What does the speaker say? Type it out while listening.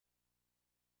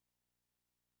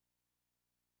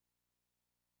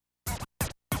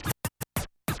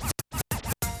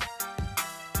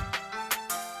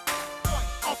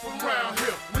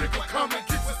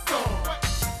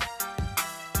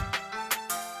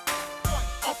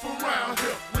around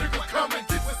here, nigga, come and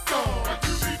get the sun. If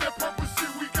you need that purple shit,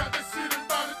 we got that shit in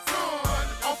by the ton.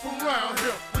 I'm from around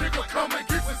here, nigga, come and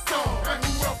get the sun. And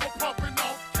whoever popping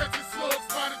off, catching slugs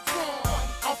by the drum.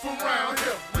 I'm from around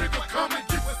here, nigga, come and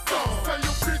get the sun. Say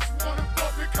your bitch wanna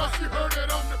fuck me cause she heard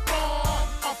that I'm the bomb.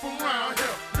 I'm from around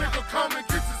here, nigga, come and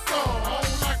get the sun. I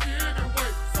don't like you anyway,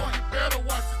 so you better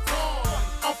watch your tongue.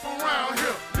 I'm from around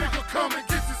here, nigga, come and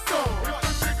get the sun. If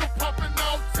a nigga popping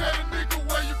off, tell the nigga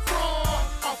where you from.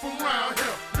 I'm from around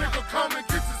here, nigga, come and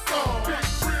get the sun. Big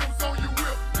rims on your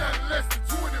whip, nothing less than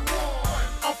 21.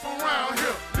 I'm from around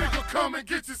here, nigga, come and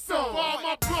get your son. For all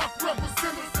my block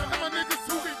representatives and my niggas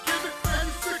who can get it, and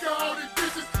you sick of all these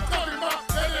bitches talking about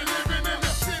that they living in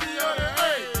the city of the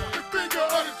A. The finger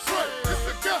of the tray, it's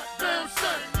a goddamn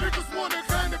shame. Niggas wanna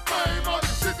claim the fame, all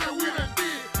the shit that we done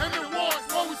did, and the wars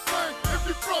what we sang. If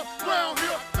you from round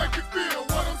here, make you feel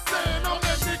what I'm saying. I'm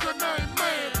that nigga named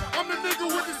Man. I'm the nigga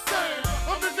with the sand.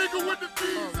 I'm the nigga with the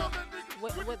bees. I'm the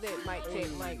nigga What that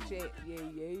mic check. Yeah.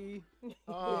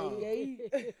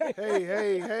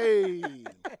 Hey.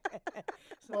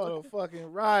 Motherfucking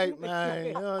right, man.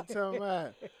 You know what I'm talking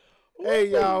about? Hey,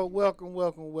 y'all.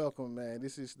 Welcome, man.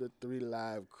 This is the 3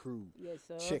 Live crew. Yes,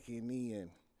 sir. Checking in.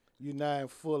 United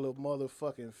full of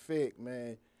motherfucking fake,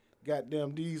 man.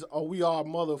 Goddamn, we are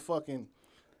motherfucking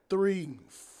 3,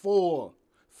 4,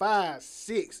 5,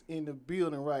 6 in the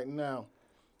building right now.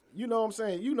 You know what I'm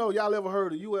saying? You know, y'all ever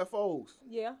heard of UFOs?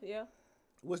 Yeah.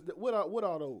 What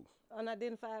are those?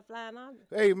 Unidentified flying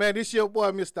object. Hey, man, this your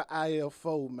boy, Mr.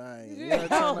 IFO, man. You know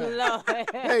what I'm talking about? Lord.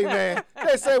 Hey, man,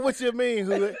 they say, what you mean,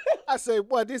 hood? I say,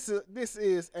 boy, this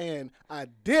is an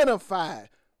identified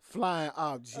flying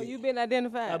object. Oh, you been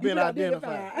identified? I've been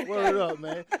identified. Word up,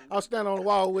 man. I'll stand on the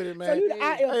wall with it, man. So you the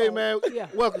IFO. Hey, man, Yeah.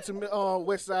 welcome to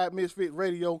Westside Misfit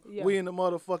Radio. Yeah. We in the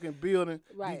motherfucking building.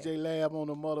 Right. DJ Lab on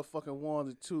the motherfucking 1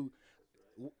 and 2.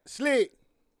 Slick.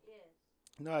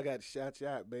 No, I got to shout you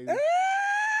out, baby.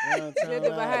 You know what I'm Just talking the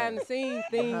about? behind the scenes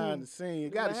thing. Behind the scene. You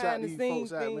got to shout Behind the these scenes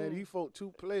folks out, man. thing. These folk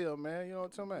 2 player, man. You know what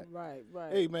I'm talking about?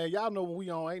 Right. Hey, man, y'all know when we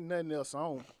on, ain't nothing else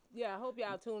on. Yeah, I hope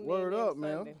y'all tuned Word in. up, every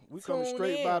man. Sunday. We coming Tune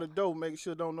straight in. by the door, make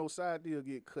sure don't no side deal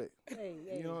get cut. Hey.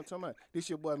 You know what I'm talking about? This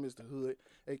your boy, Mr. Hood,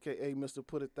 a.k.a. Mr.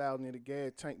 Put 1,000 in the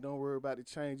gas tank. Don't worry about the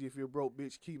change. If you're broke,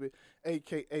 bitch, keep it,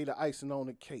 a.k.a. the icing on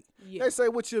the cake. Yeah. They say,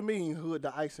 what you mean, Hood,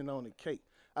 the icing on the cake?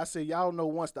 I say, y'all know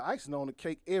once the icing on the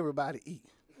cake, everybody eat.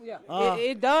 Yeah.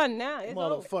 It done now. It's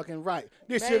over. Motherfucking right.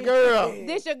 This your girl.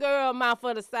 This your girl, mouth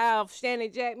for the South,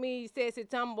 Shannon Jack Me, sexy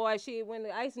tomboy shit. When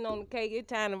the icing on the cake, it's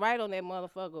time to write on that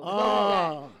motherfucker.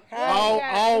 All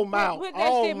mouth. Put that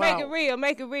all shit, mouth.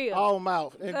 make it real. All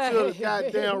mouth. And to the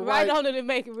goddamn right right. on it and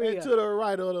make it real. And to the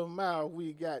right of the mouth,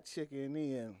 we got chicken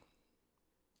in.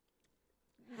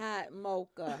 Hot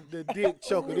mocha. The dick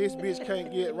choker. This bitch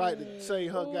can't get right to say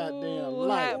her goddamn Ooh,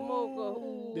 life. hot mocha.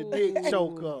 Ooh. The dick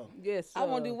choker. Yes, sir. I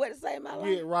want to do what to say in my life.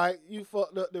 Get right. You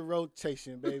fucked up the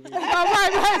rotation, baby.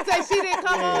 Right. Say she didn't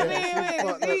come on Yeah, she in.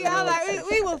 fucked See, up I the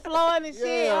like we was flowing and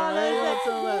shit. Yeah, all man, of you know what I'm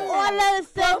talking all of a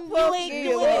sudden you ain't Yeah,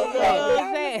 doing well, it. You know what I'm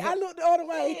I saying? looked the other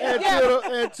way.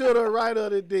 And to the right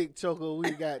of the dick choker,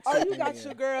 we got Oh, chicken you got in.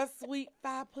 your girl sweet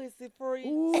 5 pussy free.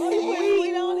 Ooh. Oh, you put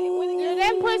sweet on it. When it Yeah,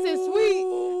 that pussy sweet.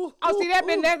 Ooh. Oh, see, that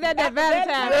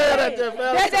Valentine. Yeah,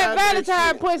 That's that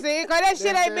Valentine pussy, cause that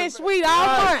shit ain't been sweet all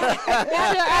month. That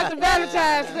shit after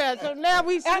Valentine's Day, so now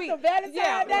we sweet. After Valentine's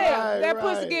yeah, Day. yeah. That Right,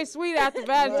 pussy right. get sweet after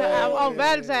Valentine. On yeah.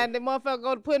 Valentine, the motherfucker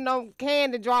go to putting on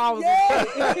candy drawers.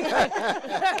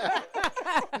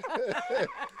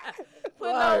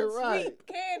 Putting on Right. sweet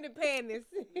candy panties.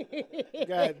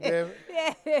 God damn it.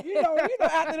 Yeah. You know,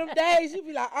 after them days, you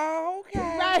be like, oh,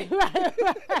 okay. Right.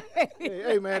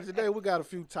 Hey, man, today we got a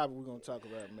few topics we're going to talk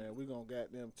about, man. We're going to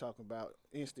goddamn talk about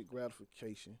instant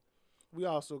gratification. We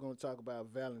also going to talk about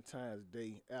Valentine's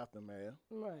Day aftermath.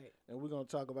 Right. And we're going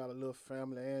to talk about a little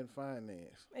family and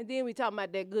finance. And then we talking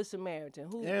about that Good Samaritan.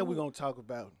 And we're going to talk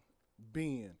about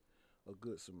being a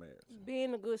good Samaritan.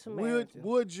 being a Good Samaritan.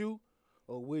 Would you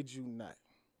or would you not?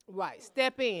 Right.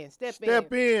 Step in. Step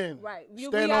in. Right.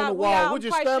 Stand on the wall. Would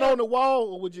you stand on the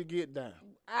wall or would you get down?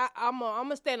 I'm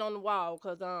gonna stand on the wall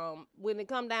because when it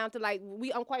come down to like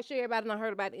I'm quite sure everybody done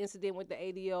heard about the incident with the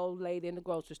 80-year-old lady in the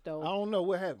grocery store. I don't know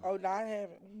what happened. Oh, no, I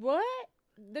haven't. What?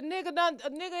 The nigga a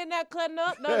nigga in there cutting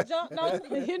up, done jumped on.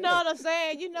 You know what I'm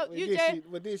saying? You know,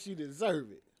 But did she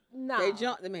deserve it? nah. They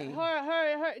jumped me.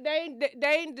 Her, they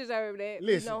ain't deserve that.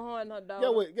 Listen, you know, her and her dog.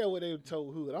 Get what they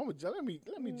told Hood. Let me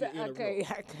just interrupt.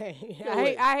 I can't.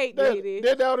 Get I hate to hear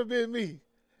this. That would have been me.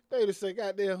 They'd have said,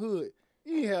 goddamn Hood,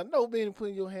 you ain't have no business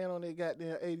putting your hand on that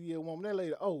goddamn 80-year woman. That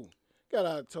lady, got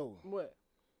out of told. What?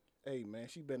 Hey man,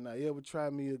 she better not ever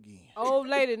try me again. Old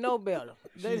lady know better.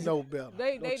 She know better.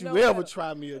 they Don't know you ever better.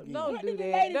 try me again. Don't What do did the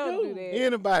that. lady Don't do? do that.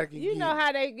 Anybody can You get know it.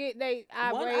 how they get they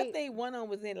One, I irate. think one of them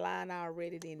was in line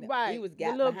already. Then Right. he was the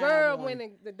got little behind girl one.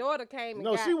 when the daughter came and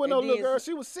No, got. she wasn't and no little then girl. s-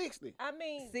 She was 60. I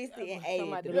mean, 60 and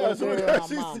somebody- 80. the Yeah, little so girl.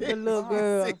 she mama. said The little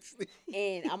girl. 60.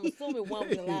 And I'm assuming one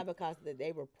was in line because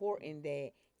they reporting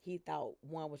that he thought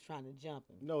one was trying to jump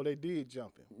him. No, they did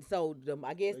jump him. So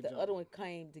I guess They the jumped other him. one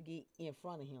came to get in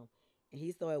front of him, and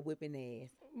he started whipping ass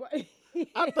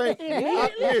I think.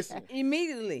 Listen,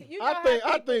 immediately. You know I how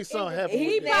think people- something happened.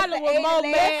 He with that. probably was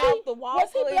more mad. off the wall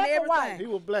Was he and black or white? everything.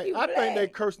 He was black. He I think they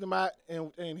black. cursed him out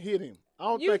and hit him. I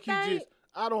don't You think he think? just.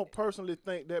 I don't personally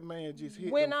think that man just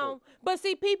hit went them on. folk. But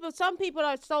see, some people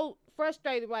are so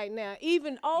frustrated right now.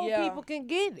 Even old Yeah. people can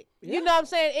get it. Yeah. You know what I'm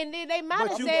saying? And then they might But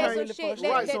have you said can't some shit that,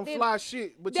 Right, that some didn't- fly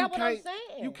shit. But you That's what I'm can't.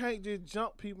 saying. You can't just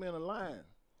jump people in a line.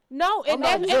 No, and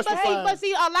not that's justifying- but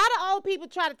see, a lot of old people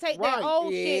try to take that Right.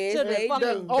 old shit Yes, to they the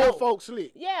fucking do. Old dope. folks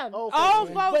slick. Yeah, Old old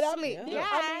folks folks But I'm- slick. yeah. Yeah,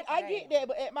 I mean, I get that,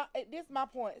 but this my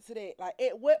point to that. Like,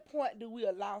 at what point do we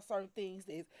allow certain things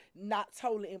that's not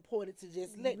totally important to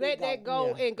just let that go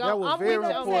Yeah. and go. That was I'm very with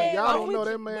you on important. that. Y'all I'm don't with know you.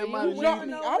 that man But might you have don't used-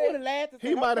 me. know I that. would have laughed. And He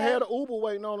said, might have okay. had an Uber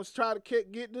waiting on us, try to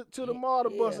get to the martyr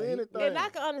bus or Yeah, he- anything. And I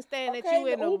can understand that Okay, you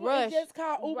in the a Uber rush. is just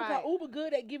called Uber. Right. Cause Uber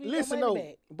good at giving Listen your though, money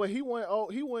back. but he went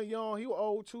old. He went young. He was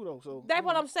old too though. So That's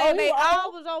what I'm saying. he They was all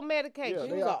old? was on yeah, medication.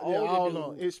 they was all, an yeah, older all dude.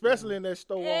 on, especially in that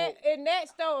store. And in that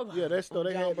store. Yeah, that store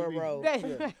they had to John be. Burr Road. They-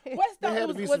 Yeah. What's They the had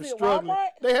to be was some it struggling. Walmart?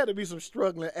 They had to be some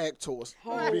struggling actors.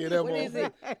 Whole- Be in that what is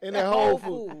motherfucker. it? In that Whole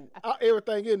Food.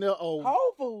 Everything in there old.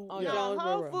 Whole Food. Oh, Yeah. No, John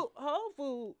Whole Burr. Food. Whole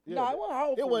Food. Yeah. No, it wasn't Whole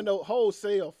Food. It wasn't no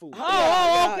wholesale food.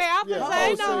 Oh, okay. I'm Yeah, gonna say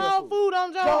ain't no wholesale Whole food. Food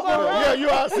on John John Burr Burr. Road. Yeah, you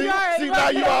are, see, Right, see right, now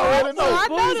you right. already know. So I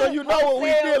know So you know what we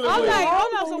Wholesale. dealing I'm with. like, Whole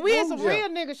hold on, so Food we in some Yeah. real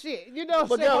nigga shit. You know what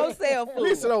But I'm saying? that- Wholesale food.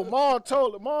 Listen though,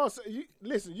 Mom said,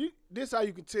 listen, this how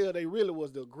you can tell they really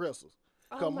was the aggressors.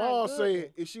 Cause Oh, my Mom goodness.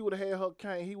 said if she would have had her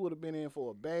cane, he would have been in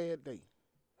for a bad day.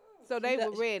 So they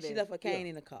were She ready. left her cane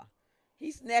in the car.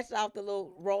 He snatched off the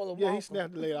little roll of Yeah, he waffle.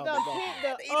 snapped the lady out The the ball. pit,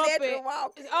 the He let up her and-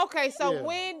 walk. Okay, so Yeah.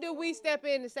 when do we step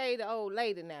in and say the old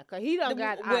lady now? Cause he done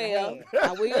got out of Well, hand.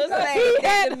 I will say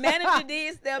that the manager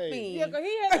did step Hey. Yeah, in. cause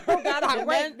he had got out The right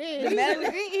man- then. the He,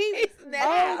 manager- he snatched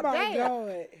Oh out. my Damn.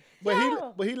 God.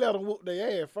 But he let them whoop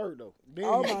their ass first though. Then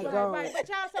Oh he my slapped. God. Right, but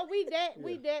y'all, so we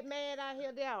that mad out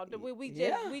here now. We just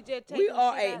Yeah. we just take We the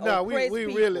are shit a- out. No, oppressed we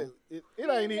people. really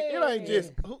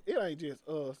it ain't just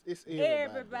us. It's everybody.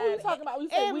 Everybody. Who you talking about? We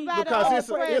say we. Everybody Because all it's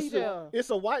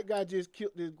pressure. a white guy just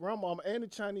killed his grandmama and the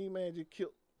Chinese man just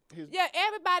killed his. Yeah,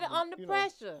 everybody under you know.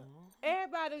 pressure.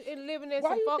 Everybody in living in Why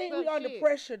some you fucked think up we under shit.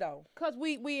 pressure though? Cause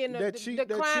we in That the cheap, the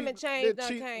that climate cheap, change that done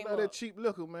cheap, came no, up. that cheap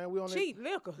liquor, man. We on Cheap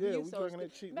liquor. Yeah, You we so drinking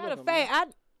stupid. that cheap Matter liquor, of fact,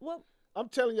 man. well, I'm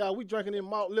telling y'all, we drinking in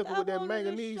malt liquor with that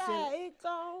manganese in it. It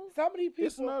goes. Some of these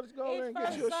It's people. not go there and It's get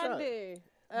first you a shot. Sunday.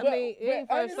 I But- mean, it ain't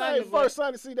but first honestly, Sunday. Hey, first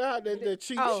Sunday, see that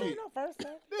cheap Oh. shit. Ain't no first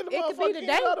time. Then the It could be motherfucker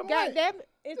today. end of the month. Goddamn it.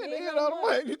 It's Then the the end end of the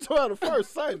month. You talking about the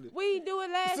first Sunday. We didn't do it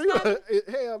last See, Sunday.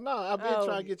 hell no. I've been Oh.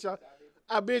 trying to get y'all.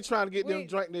 I've been trying to get them We-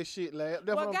 drink that shit, lad. That's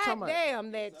Well, what I'm talking about.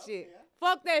 goddamn that shit.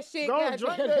 Fuck that shit. Don't goddamn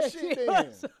drink that shit then.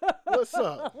 What's up? What's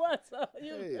up? What's up?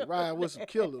 You Hey, riding with some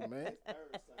killers, man.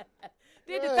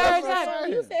 did the Yeah, third that's what I'm Sunday.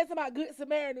 saying. You said something about Good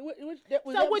Samaritan. Was that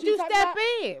So what would you talking step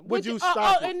about? in? Would you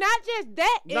stop it? And not just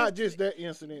that. Not just that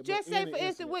incident, Just but say any for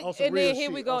instance, incident. On some and real then here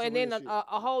shit, we go, on some and then real shit.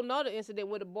 a whole nother incident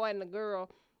with a boy and a girl,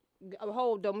 a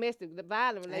whole domestic, the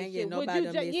violent I ain't relationship. getting Would nobody you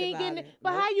you domestic ain't getting it? violence.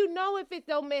 But Nope. how you know if it's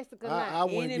domestic or not? I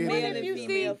wouldn't Any get male in and you it. see-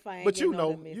 female find But you no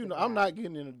know, domestic I'm not violence.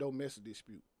 getting in a domestic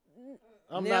dispute.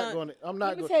 I'm Now- not going. I'm Let not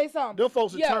me going. tell you something. Them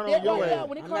folks will Yeah, turn that on your right there, ass.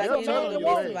 when it I'm comes not to They'll getting turn man on no and your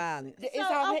woman, domestic ass. violence. it's So,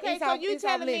 off- okay, it's so off- you it's off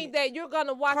telling me limits. that you're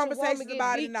gonna watch a woman Conversations get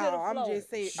about beat it to now. the I'm floor? just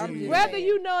saying. I'm Shit. just Whether saying.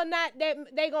 you know or not that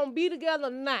they gonna be together or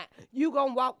not, you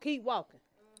gonna keep walking.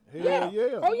 Hell Yeah. yeah.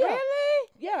 Oh yeah. Really?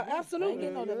 Yeah, I ain't absolutely.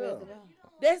 getting no Yeah. domestic violence.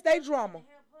 That's their drama.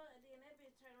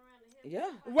 Yeah.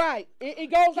 Right. It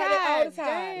goes like that all the God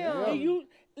time. damn. And you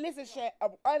listen, Shaq,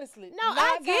 honestly. No,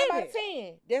 I 9 get times out it. of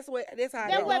 10. That's how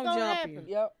That's it what goes. gonna jump happen. you.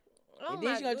 Yep. Oh And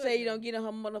then my she gonna tell you goodness. don't get in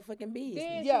her motherfucking business.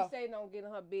 Then Yeah. she say don't get in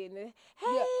her business.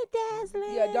 Hey, Dazzler.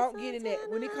 Yeah, don't get in that.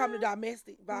 When it comes to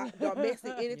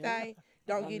domestic anything,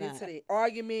 don't I'm get not. into that.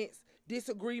 Arguments,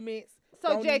 disagreements. So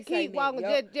don't just even say keep that. walking.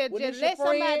 Yep. Just When it's let your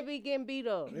somebody friend- be getting beat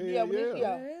up. Yeah, when it's,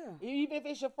 Yeah. yeah. Even if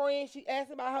it's your friend, she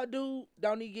asks about her dude,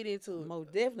 don't even get into it.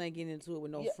 Most definitely ain't getting into it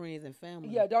with no Yeah. friends and family.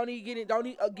 Yeah, don't even get it. Don't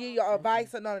even give your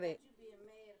advice or none of that.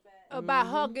 About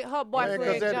her Man, boyfriend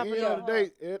because at the jumping end on of the her.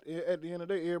 day, at the end of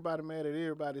the day, everybody mad at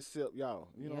everybody except y'all.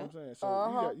 You know what I'm saying? So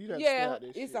Uh-huh. you got to Yeah, start this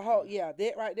It's shit, a whole, man. yeah,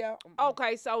 that right there.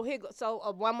 Okay,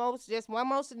 so one more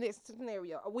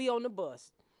scenario. We on the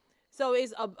bus. So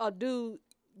it's a dude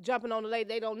jumping on the lady.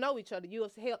 They don't know each other.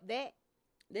 You'll help that.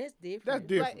 That's different. That's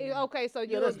different. Right, okay, so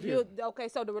that's you okay,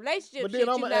 so the relationship But shit then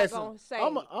you're I'ma not ask gonna him. say.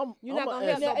 You're not I'ma gonna help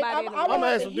ask him. nobody. I'm in the I I'm want to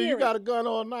asking, do you hear got a gun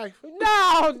or a knife?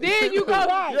 No, then you go.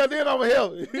 Right. Yeah, then I'ma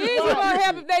help. Then you gonna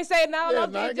help if they say no, Yeah, no,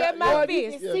 nah, I just got- my Or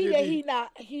you fist. can Yeah, see just that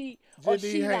these- he or just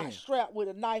these she not hands. strapped with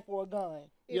a knife or a gun.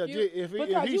 Yeah, you- if Because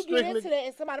he's you get strictly, into that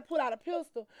and somebody pull out a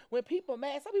pistol, when people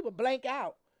mad, some people blank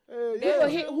out. yeah, They will yeah.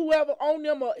 hit whoever on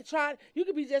them or try. You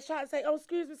could be just trying to say, "Oh,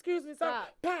 excuse me," so Right.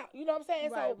 pop. You know what I'm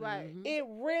saying? Right, so right. it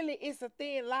really is a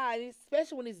thin line,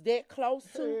 especially when it's that close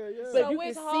to. Yeah, yeah. But So you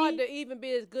it's can hard see, to even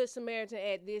be a good Samaritan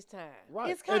at this time. Right.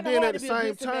 It's And kinda then hard at to the be a same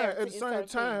good time, Samaritan at the in same certain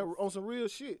time, things. on some real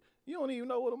shit, you don't even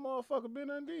know what a motherfucker been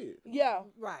done did. yeah,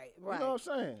 Right, You know what I'm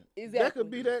saying? That Exactly.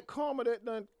 could be that karma that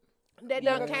done, That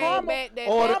Yeah, done the came karma- back. That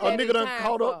or happened a at nigga the done time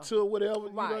caught up for. to whatever.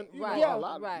 Right, you done, you right, know, a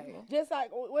lot, right. you know. just like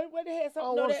when they had I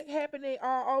something wanna- that happened in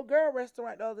our old girl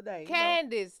restaurant the other day. you know?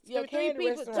 Candace, Yeah, three Candy people.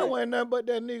 restaurant. That wasn't nothing but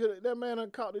that nigga, that man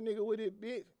done caught the nigga with his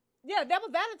bitch. Yeah, that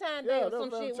was Valentine's Day Yeah, or that some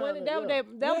was shit. Valentine's That was Day, that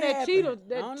What that happened? Cheetos. I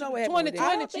That don't know what happened with 2020 that.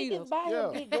 I don't think Cheetos. it's by Yeah.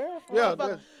 him, big girlfriend. Yeah,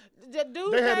 Motherfucker. The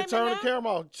dude They had to came turn in the there.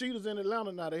 camera off. Cheetahs in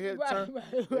Atlanta now. They had to Right, turn.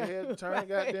 right, They had to turn the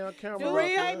goddamn camera Dude off.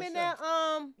 came in there.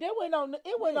 That went on.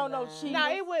 It went on no Nah. cheese. No,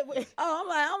 it went. Oh,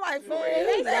 I'm like, for Man, real.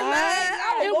 he He lied.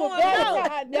 lying. It was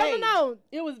Valentine's Day. No.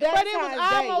 It was But it was Valentine's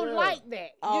Day. almost Yeah. like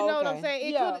that. You Oh, know what I'm okay. saying?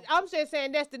 It Yeah. I'm just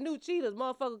saying that's the new Cheetahs.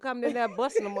 Motherfucker coming in there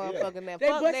busting the motherfucker in there. They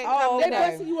Fuck bust, that. oh, Coming they in there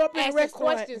busting you up in the asking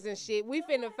restaurant. questions and shit. We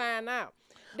finna find out.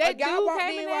 A That guy dude walked came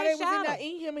in in there while they and was in shot there him.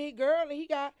 eating him and his girl,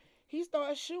 and he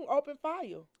started shooting, open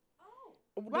fire.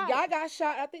 The Right. guy got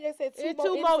shot. I think they said And two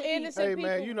two more more innocent innocent Hey people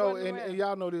man, you know, running around. and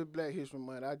y'all know this Black History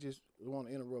Month. I just want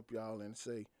to interrupt y'all and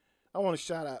say, I want to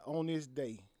shout out on this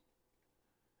day,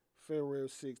 February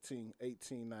 16,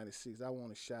 1896. I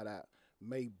want to shout out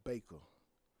May Baker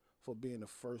for being the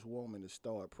first woman to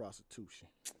start prostitution.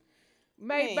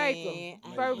 May Man, Baker,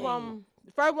 I first hate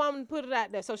woman to put it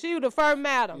out there. So she was the first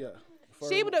madam. Yeah.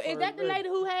 She was. Is first that the lady. lady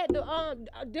who had the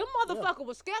them motherfucker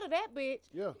was scared of that bitch.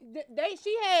 Yeah.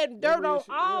 She had dirt real on shit,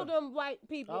 all yeah. them white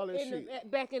people All that shit.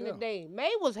 back in the Yeah. day.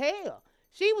 May was hell.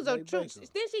 She was a May true. Baker.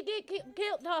 Did she get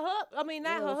killed? Her husband? I mean,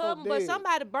 not Yeah, her her husband, but dead.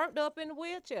 somebody burnt her up in the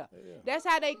wheelchair. Yeah. That's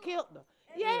how they killed her.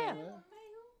 Yeah,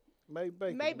 May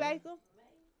Baker. May man. Baker.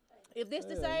 If this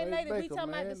the Yeah, same May lady, we Baker, talking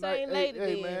about the man. same Hey, lady.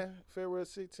 Hey, then. man, February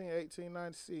 16,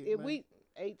 1896. If man. we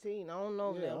 18, I don't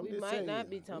know Yeah, now. I'm We just might saying, not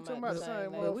be we talking talking about the about the same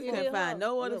same lady. But we Yeah. couldn't find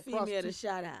no other Yeah, female to prostitute.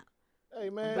 shout out. Hey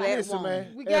man, Black listen, woman.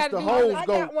 man. We As gotta the do- hoes I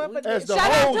go, got one for as the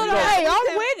Shout out hoes to the go, hey,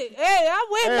 I'm with it. Hey, I'm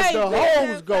with as the May.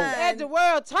 hoes go, As the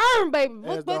world turn, baby.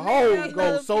 As the But hoes now-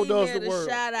 go, so does the female to world.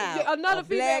 Shout out. Yeah, another a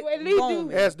female black at least do-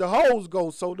 woman as the hoes go,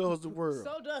 so does the world.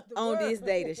 So does the on world. this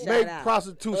day to shout Make out.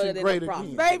 prostitution other than great the again.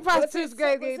 prophet. Make prostitutes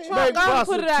great again. Make Trump, go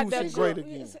put it out there. prostitution great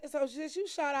again. So since you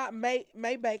shout out May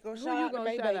Baker, shout you out to gonna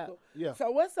May shout Baker. out? Yeah. So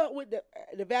what's up with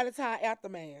the Valentine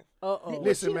aftermath? Uh-oh. Was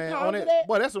Listen, she the man, cause on of that, that?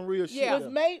 boy, that's some real shit. Yeah.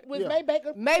 Was May Yeah.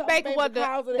 Baker? May something Baker maybe was the the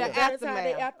cause of that Valentine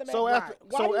Day aftermath? So after,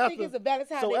 Why so do you after, think it's a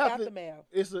Valentine so Day after, aftermath?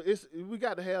 it's we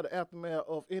got to have the aftermath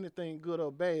of anything good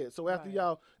or bad. So after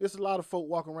y'all, it's a lot of folk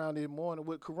walking around this morning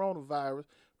with coronavirus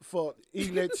for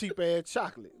eating that cheap ass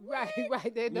chocolate. Right.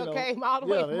 They You done know, came all the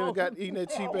yeah, way they done from got eating that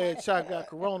cheap ass chocolate, got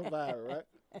coronavirus,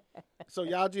 right? So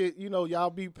y'all just, y'all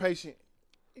be patient.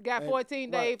 Got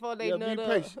 14 Right. days before they yeah, nut be up.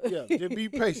 patient. Yeah, just be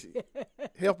patient.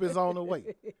 Help is on the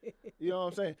way. You know what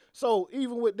I'm saying? So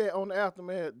even with that on the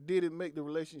aftermath, did it make the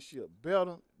relationship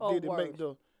better? Or Did it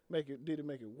worse? did it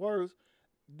make it worse?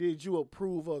 Did you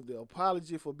approve of the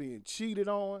apology for being cheated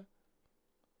on?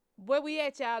 Where we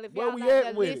at, y'all? If Where y'all we out at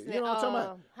there with it? listening, You know what I'm talking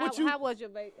about? How, What you- how was your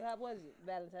how was it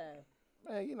Valentine?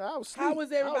 Man, I was asleep. How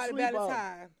was everybody I was asleep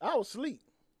Valentine? I was asleep.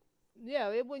 Yeah,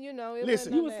 it was it Listen,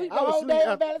 wasn't You no was bad. sleep I the was whole asleep day on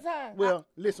after- Valentine? Well,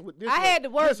 listen, this I had to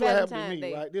work this what happened to Valentine's me,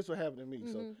 Day. right? This what happened to me.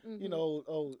 So,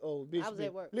 old bitch. I was been-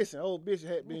 at work. Listen, old bitch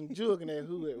had been jugging that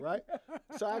hood, right?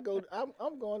 So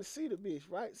I'm going to see the bitch,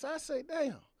 right? So I say,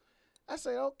 damn. I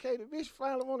say, okay, the bitch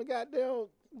finally want to goddamn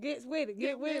Get with it.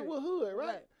 get with hood, right?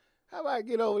 Right. How about I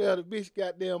get over there? The bitch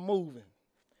goddamn moving.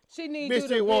 She need Bitch you to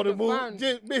didn't want to get the move.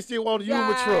 furniture. Bitch didn't want to use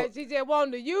my God, truck. She just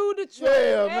wanted to use the truck.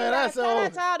 Yeah, Hey, man, I y'all, saw- shout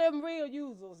out to all them real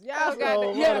users. Y'all got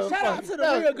Oh, the Yeah, shout out to the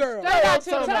motherfucker. real girl. Shout out to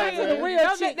Shout the out real, to the real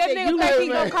Don't chick let that that nigga you think he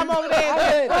know, gonna man. come over there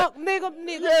and fuck,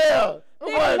 nigga. Yeah. It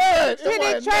wasn't that. It Get that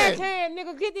wasn't trash that. can,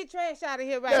 nigga. Get that trash out of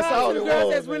here right That's now. all the it girls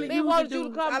was, that's really man. They using wanted you to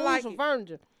dudes. come I move like some it.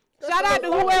 furniture. Shout out to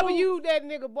all it whoever was. you that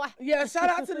nigga, boy. Yeah, shout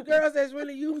out to the girls that's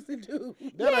really using dudes.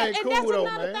 That Yeah, ain't and cool that's though,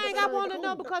 another man. thing That I ain't want to cool.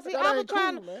 know because see, That I was ain't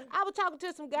trying cool, man. I was talking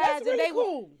to some guys That's and really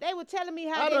cool. they were telling me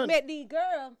how I they done- met these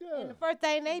girls, Yeah. and the first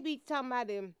thing they be talking about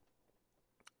them,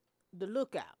 the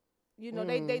lookout. You know,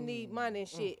 they need money and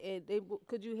shit. And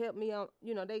could you help me on?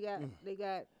 You know, they got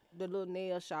the little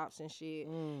nail shops and shit.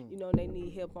 You know, they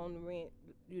need help on the rent.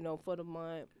 You know, for the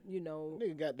month. You know,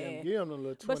 Nigga goddamn give them a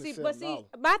little but see, $27.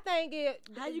 my thing is,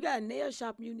 How you got a nail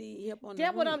shop and you need help on the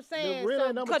that's what rent? I'm saying. The rent So,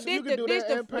 ain't number 'cause two. You this can do the- that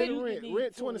this and the- pay the this- rent. You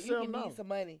Rent can need $27. some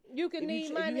money. You can If need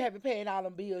you, money. If you haven't paid all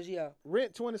them bills, yeah.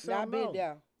 Rent Now I've $27. been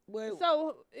there. Well,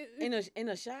 So in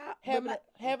a shop,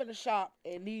 Having a shop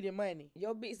and needing money.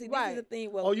 your big see, this Right. is the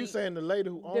thing. Well, Oh, you saying the lady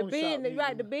who the owns the shop? business, need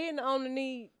right? The money. business owner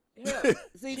need help.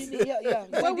 see, She need help,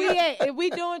 yeah. Where we at? If we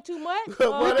doing too much?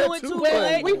 Well, or- that doing too too much.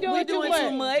 much. We doing We too doing much.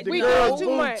 too much. The We girls doing too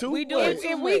move much. too We doing much. too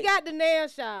If much. we got the nail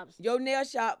shops, your nail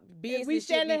shop if business we should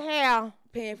selling be hair,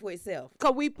 paying for itself.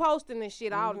 cause we posting this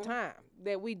shit all the time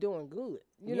that we doing good.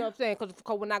 You know what I'm saying?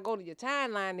 Cause when I go to your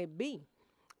timeline, it be,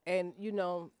 and you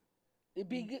know. It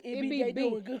be good. It It be they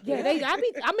doing good. Yeah,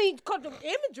 I mean, cause the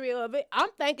imagery of it, I'm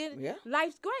thinking Yeah.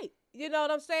 life's great. You know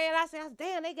what I'm saying? I said,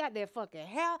 damn, they got that fucking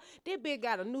hair. This bitch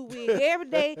got a new wig every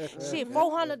day. Shit,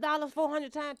 $400,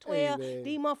 400 times 12. man.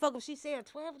 These motherfuckers, she said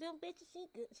 12 of them bitches. She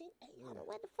good. She 800.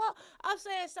 What the fuck? I'm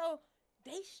saying, so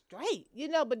they straight, you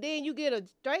know. But then you get a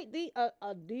straight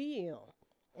a DM,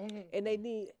 and they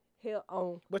need help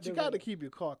on. But you the got to rent. keep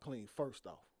your car clean first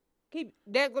off. keep.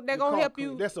 They're Your gonna car help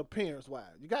clean. you. That's appearance wise.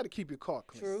 You got to keep your car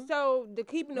clean. True. So the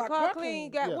keeping the My car car clean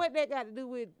clean. got Yeah. what that got to do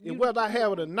with And you? whether I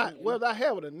have it or not, whether I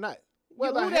have it or not,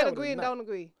 whether I Who have that it agree or and not. don't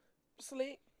agree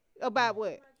Slick. about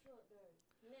what?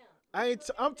 I ain't.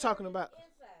 I'm talking about.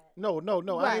 No.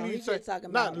 I Right. ain't He's even say just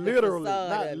talking not about the literally. facade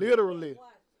Not of it. literally.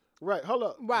 Right. Hold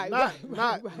up. Right, Not. right,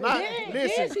 Not. right. Not. Then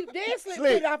Listen. Slick put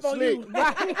Slick. it off on Slick. you.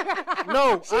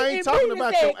 No, I ain't it talking really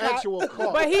about said your car- actual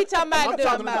car. But he talking about I'm the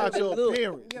talking about the your look.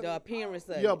 appearance, The appearance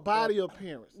of your it. body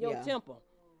appearance, your Yeah. temple.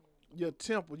 your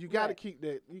temple. You got to Right. keep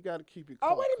that. You got to keep your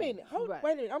car. Oh, wait a clean. minute. Hold, Right.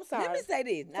 Wait a minute. I'm sorry. Let me say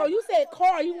this. So you said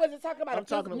car. You wasn't talking about I'm a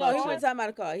talking physical about no, he your- car? wasn't talking about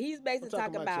a car. He's I'm basically talking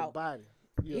talking about your about body,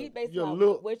 he's basically your on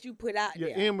look, what you put out your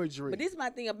there. imagery. But this is my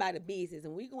thing about the business,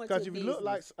 and we going to Because the if you business. look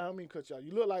like, I don't mean cut you out.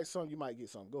 You look like something, you might get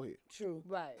something. Go ahead. True.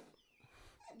 Right.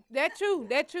 That true.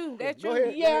 That true. That Go true.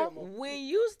 ahead. Yeah. Go ahead, Mo. When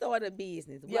you start a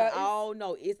business, we Yeah, it's- all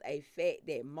know it's a fact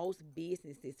that most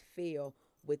businesses fail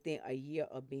within a year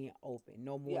of being open,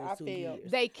 no more Yeah, I than 2 failed. years.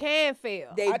 They can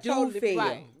fail. They I do totally fail.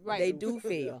 right, right. They do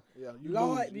fail. Yeah, you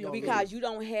Lord, lose. You gonna Because lose.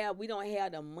 we don't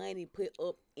have the money put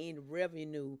up in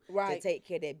revenue Right. to take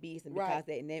care of that business Right.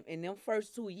 because in them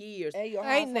first 2 years, And your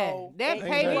Ain't that? household. That Ain't we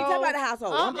that. ain't payroll. talking about the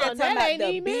household. I'm just that talking about ain't the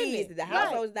even in it. business. The Right.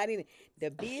 household's not in it.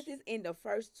 The business in the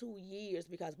first 2 years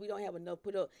because we don't have enough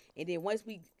put up. And then once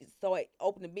we start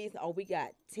opening business, we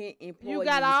got 10 employees. You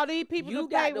got all these people You to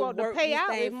got pay. to Well, to work pay this out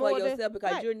thing is for more than yourself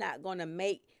because right. you're not gonna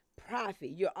make profit.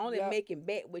 You're only Yeah. making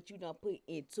back what you done put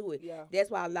into it. Yeah. That's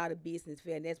why a lot of business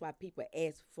fail, and that's why people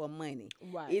ask for money.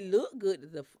 Right. It look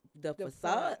good. The The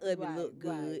facade front, of it right, look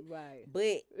good, Right.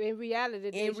 but In reality,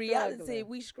 they in reality, struggling.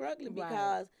 we struggling Right.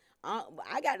 because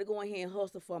I got to go in here and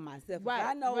hustle for myself. If Right,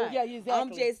 I know right. Yeah, I'm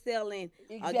exactly. just selling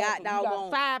Exactly. a You got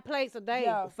goddamn 5 plates a day.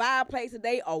 Yeah. 5 plates a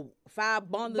day or 5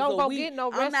 bundles Don't a go week. get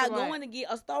no I'm not restaurant. going to get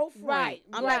a storefront. Right.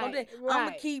 I'm right, not going to. right, I'm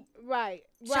gonna keep right.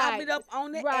 chop right, it up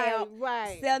on the right, app,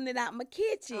 right. selling it out my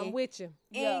kitchen, I'm with you.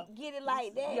 Yeah. and get it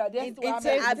like that. Yeah, that's what I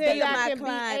until mean. I Until build y'all my can be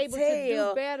able to do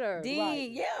clientele. better. Then Right.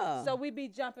 yeah. So we be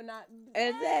jumping out.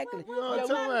 Exactly. You know what I'm Yeah,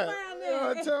 talking we about? around You know what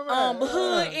I'm there. talking about?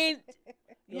 Hood and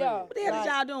Yeah. what the hell is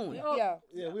Right. y'all doing? Yeah.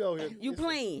 Yeah, we over here. You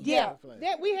playing? Yeah, Playing.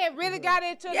 that we had really got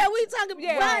into. Yeah, we talking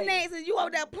Yeah. finance and you over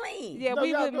there playing. Yeah, No,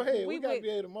 we y'all would. go ahead. We We gotta would. be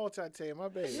able to multitask. My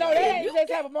bad. No, y'all. they ain't You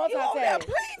just have a You over there multitask.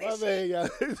 playing My this shit.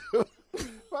 bad, y'all.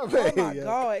 My Oh bad, my y'all.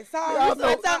 God. Sorry. Y'all We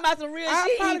know- talking about some real I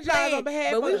shit. He apologize playing, on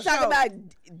behalf but of we the was talking show. about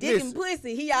dick Listen. and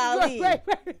pussy. He all Right, in. right,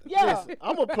 right. Yeah. Listen,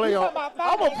 I'm gonna play on. talking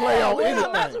about I'm gonna play on finance. We talking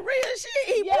about anything. some real shit.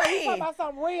 He Yeah, we talking playing. about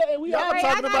something real, and we Y'all already-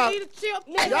 talking I about- need a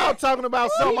chip. Y'all talking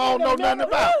about something I don't know nothing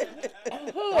about.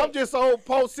 I'm just old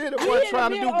post city boy in the trying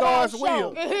to do middle of God's our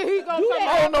will. show. He gonna Do say, that.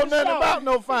 I don't know after the nothing show. about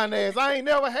no finance. I ain't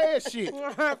never had shit. so, You know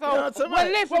what I'm talking well, about?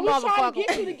 listen, Well, we trying motherfucker. to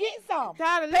get you to get some.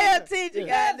 Trying to Pay listen. attention,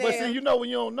 Yeah. But see, goddamn. you know when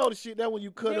you don't know the shit, that when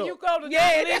you cut Then up. you go to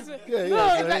Yeah, listen. Yeah, yeah, Look,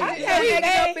 man. like, I we can't ain't get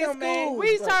up up in in school. school.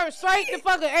 We turned straight to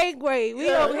fucking 8th grade. We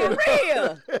Yeah. over here real.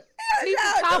 people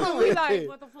Y'all talking. doing? We like,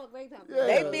 what the fuck they talking Yeah.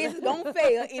 They business gonna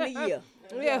fail in a year.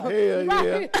 Yeah. Hell yeah.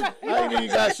 Right. I ain't even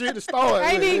got shit to start.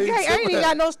 I ain't with. even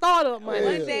got no startup money. Yeah.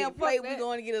 One Yeah. damn plate, Fuck we that.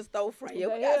 going to get a storefront. Yeah,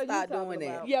 The we hell gotta you start talking doing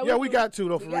that. about? Yeah, Yeah, we got to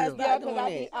though for We gotta real. start Yeah, doing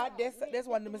because that. that's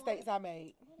one of the mistakes I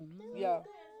made. Yeah. When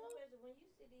you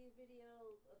see these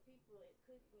videos of people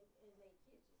cooking in their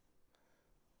kitchen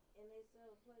and they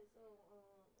sell plates on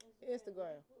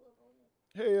Instagram. pull up on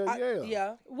them. Hell yeah.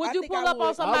 Yeah. Would I you think pull I up on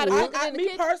would. somebody I would. cooking in the Me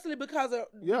kitchen? personally, because of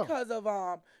Yeah.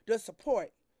 the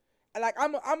support. like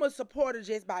I'm a supporter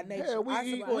just by nature. Yeah, I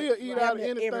support we'll eat out of damn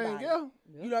near anything. everybody. Yeah.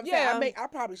 You know what I'm Yeah. saying? I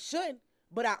probably shouldn't,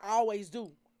 but I always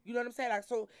do. You know what I'm saying? Like,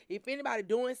 so if anybody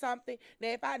doing something, now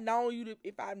if I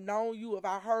if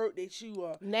I heard that you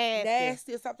are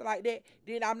nasty or something like that,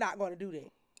 then I'm not gonna do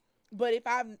that. But if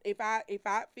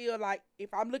I feel like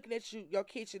if I'm looking at your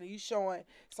kitchen and you showing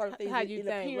certain things How that you it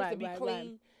think, appears to be right.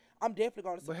 clean, I'm definitely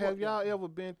gonna But support have y'all them. ever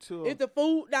been to? If the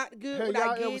food not good, Have when y'all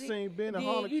I get ever it, seen Ben and then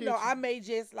Hana you know kitchen? I may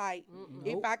just like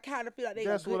if I kind of feel like they a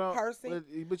That's good what I'm. person, But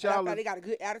and I y'all, feel like they got a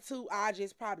good attitude, I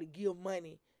just probably give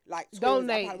money like towards- I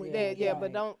Donate probably that, wouldn't yeah, eat but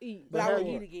again. don't eat. But I have wouldn't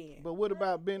you- eat again. But what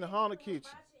about Ben and Hana kitchen?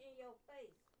 in your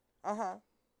face. Uh-huh.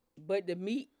 But the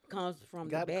meat comes from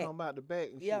Got the to back. come out the back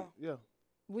and Yeah. shit. Yeah.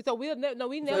 So we'll never. No,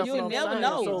 we So never. that's you'll what I'm never saying. know.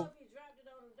 So, If you dropped it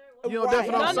on the dirt, you know, Right. that's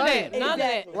what None I'm of that. saying. None of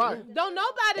that. Exactly. Right. Don't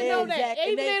nobody know that.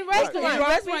 Exactly. Even And in they- restaurants. In Right.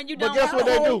 restaurant, you But don't guess know. what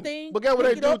they whole do? thing, But guess what pick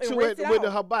they it do up and too rinse it with the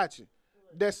out. hibachi?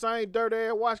 That same dirty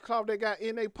ass washcloth they got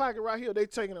in their pocket right here, they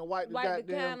taking and wipe the Wipe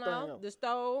the goddamn can thing off, off. the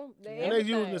stove, And they everything.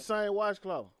 using the same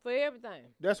washcloth. For everything.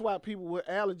 That's why people with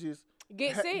allergies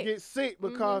Get sick. get sick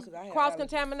because 'Cause I had Cross allergies.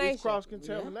 contamination. it's cross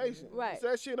contamination. Right. So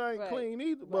that shit ain't Right. clean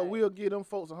either. But Right. we'll get them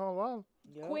folks a $100.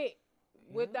 Yep. Quick.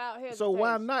 Without hesitation. So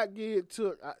why not get it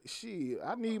to shit?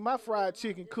 I need my fried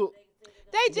chicken cooked.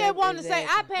 They just want to say,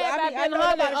 I But passed I mean, by I Ben know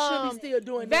Hunter nobody should be still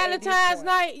doing that at this Valentine's point.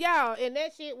 night, y'all, and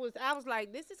that shit was, I was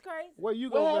like, this is crazy. Where you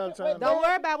What go happened? Valentine's Don't Day?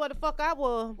 worry about what the fuck I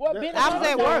was. What, That- Ben I was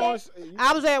at Hunter- work.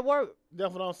 I was at work.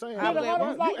 That's what I'm saying. I was at You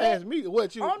work. Like that. asked me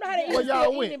what you. I don't know how they Where even y'all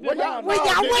still went? eating Where Ben y'all? Hunter. Where no,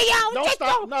 y'all, nigga, where y'all? Don't Get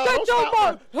stop. your, No, get don't your stop.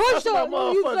 mouth. That's Hush my up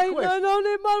when you motherfucking say question. nothing on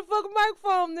that motherfucking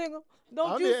microphone, nigga. Don't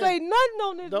I'm you there. say nothing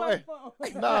on this Don't- microphone.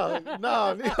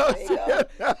 No.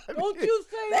 Don't you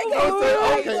say They nothing. Don't say,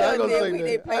 Right. okay, I ain't gonna They- say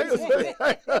they that. I ain't gonna say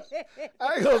that.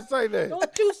 I ain't gonna say that.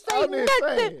 Don't you say I'm just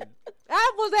nothing. saying.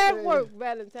 I was at Yeah. work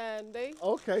Valentine's Day.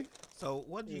 Okay. So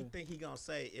what do you think he gonna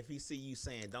say if he see you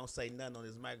saying don't say nothing on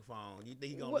his microphone? You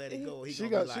think he gonna What- let it go? Or he She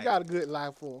gonna got be she like, got a good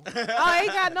life for him. Oh, I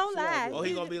ain't got no lies. or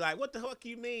he gonna be like, what the fuck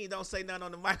you mean? Don't say nothing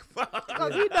on the microphone.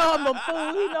 Cause you know I'm a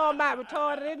fool. You know I'm not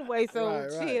retarded anyway. So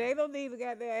Right, shit, right. ain't no need to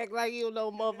goddamn act like you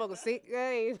know motherfucker sick.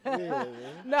 Hey. Yeah, man.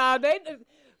 No, they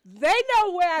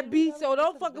know where I be, so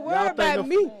don't fucking worry Y'all about think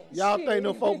me. them, y'all think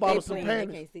them folk bought some They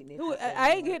panties? can't sit in Who, there.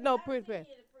 I ain't getting no pretty pants.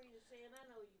 get a freezer saying, I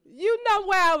know you. You know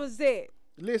where I was at.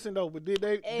 Listen though, but did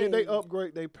they Hey.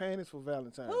 upgrade their panties for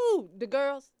Valentine's? Who? The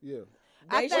girls? Yeah.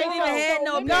 I They think shouldn't even so. had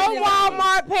no No panties.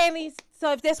 Walmart panties.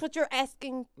 So if that's what you're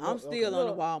asking. I'm still on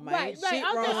the Look, Walmart. right, Ain't right. shit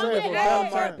I'm wrong just- I'm with just-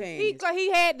 Walmart I'm panties.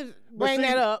 He had to But bring see,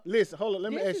 that up. Listen, hold on.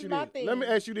 Let me This ask is you my this. Let me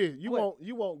thing. ask you this. You What?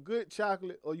 want good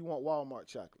chocolate or you want Walmart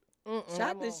chocolate?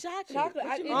 Chocolate. Chocolate,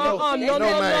 What you I- mean? No, No, no,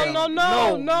 ma'am. no,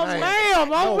 No, no, ma'am. ma'am.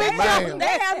 No, I'm with ma'am. you. They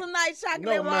have some nice chocolate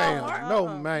No, at ma'am. Walmart. No,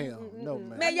 ma'am. No,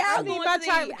 ma'am. Man, y'all I need going my to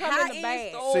chocolate the come in the high-end bag.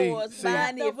 stores See,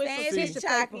 buying their Stuff with some fancy tissue paper.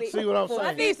 chocolate See what I'm for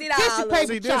saying? Tissue $50. paper.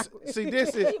 See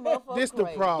chocolate. this the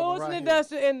problem Foods and right here.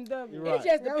 industry and You're It right.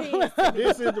 just depends.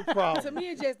 This is the To problem. me,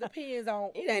 it just depends on.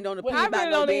 It ain't on the Well, penny I about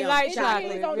really no don't even damn like It chocolate.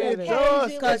 depends on the It really. does,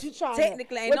 occasion, 'cause what you trying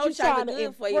technically to, ain't what no you trying chocolate to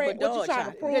good for you impress, but what you dark trying to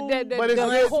chocolate. prove. But it's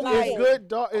good. like- It's good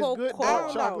dark. It's good Cocoa. dark I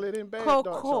don't chocolate and bad dark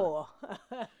chocolate. Cocoa.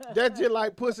 That's just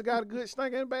like pussy got a good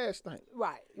stink and a bad stink.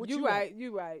 Right. What You you right.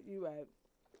 You right. You right.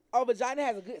 Oh, vagina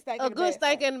has a good stank. A and good bad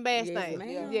steak and a bad Yes, steak.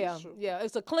 ma'am. Yeah. Sure. Yeah.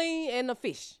 It's a clean and a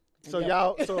fish. So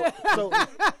y'all,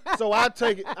 so I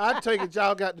take it.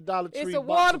 Y'all got the Dollar Tree It's a box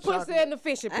water of pussy chocolate. and a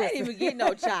fishy I ain't pussy. even get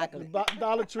no chocolate.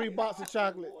 Dollar Tree box of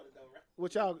chocolate.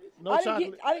 What y'all? No I didn't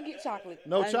chocolate. get. I didn't get chocolate.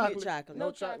 No I didn't get chocolate. chocolate. No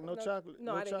No chocolate. No chocolate.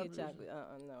 No, I didn't get chocolate.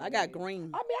 No. I got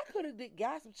green. I mean, I could have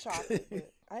got some chocolate,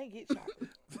 but I ain't get chocolate.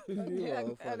 You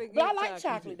are funny. But I like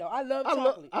chocolate though. I love I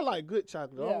chocolate. like good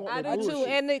chocolate. I Yeah. don't want I no do too, bullshit.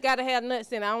 and it gotta have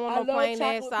nuts in it. I don't I want no love plain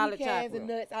ass chocolate, solid pecans chocolate. and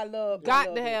nuts. I love Got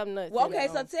to it. have nuts. Well, in okay,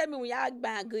 it. so tell me when y'all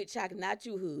buying good chocolate, not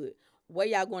you hood, where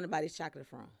y'all going to buy this chocolate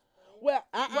from? Well,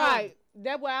 Right.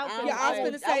 That's what I was I gonna yeah, I was say.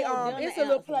 gonna say, I want it's a dinner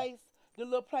little answer. place. The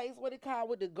little place, what it called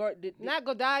with the Not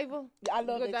Godiva. I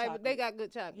love that Godiva. chocolate. They got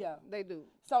good chocolate. Yeah. They do.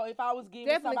 So if I was giving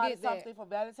Definitely somebody get that. something for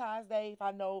Valentine's Day,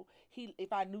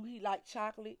 if I knew he liked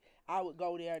chocolate, I would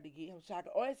go there to get him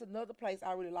chocolate. Or it's another place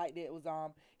I really liked that was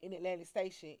in Atlantic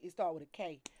Station. It started with a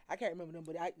K. I can't remember them,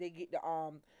 but they get the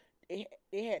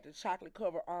they had the chocolate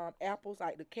covered apples,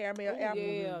 like the caramel apple.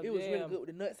 yeah, it was yeah. really good with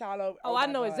the nuts all over. Oh, my I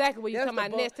know God. exactly what you're That's talking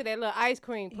about. the Next to that little ice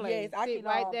cream place. Yes, I Sit can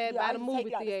right there yeah, by I the used to take movie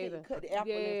it out the stick theater. and cut the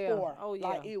apple in Yeah. four. Oh yeah.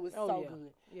 Like it was Oh, so yeah.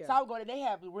 good. Yeah. So I would go there. They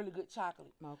have really good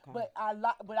chocolate. Okay. But I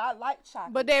like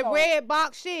chocolate. But that so, red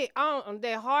box shit,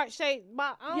 that heart shaped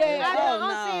box, Yeah,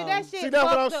 I'm seeing that shit. See, that's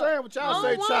what I'm fucked up. saying. But I y'all don't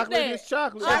say want chocolate that. is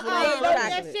chocolate. That's what Chocolate I'm is saying.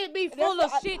 chocolate. That shit be That's full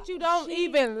of what shit you don't she-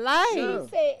 even like. She Yeah.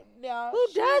 said, now, Who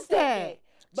she does said that?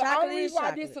 But the Chocolate only is reason why I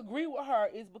chocolate. disagree with her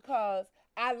is because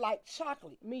I like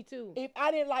chocolate. Me too. If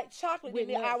I didn't like chocolate, With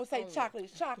then I nuts would say on it. chocolate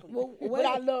is chocolate. Well, but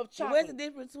I love chocolate. What's the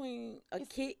difference between a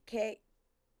Kit Kat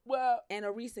Well, and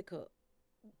a Reese cup?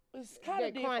 it's kind That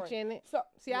of different. crunch in it. So,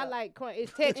 See, I yeah. like crunch.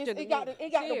 It's texture. It got the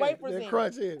Serious. wafers in That it.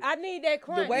 crunch in. I need that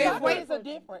crunch. wafer- That Chocolates wafer- are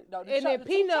different though. And then two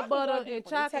peanut chocolates butter are and different. It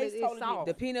chocolate tastes is totally soft.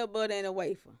 The different. peanut butter and a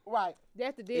wafer. Right.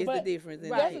 That's the Is difference. the difference in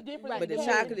Right. That's that. the difference. Right. But the in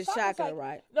chocolate is chocolate chocolate, tastes-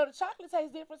 right? No, the chocolate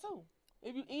tastes different too.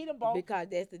 If you eat them both. Because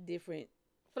that's the different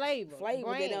Flavor.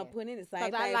 flavor they done brand. put in the same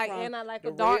 'Cause thing I like from and I like the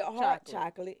a dark red hot chocolate.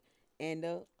 chocolate and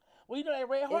the. well, you know that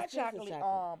red hot Expensive chocolate.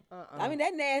 chocolate. I mean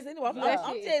that nasty. I'm, that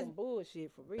I'm shit is just some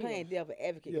bullshit for real. playing devil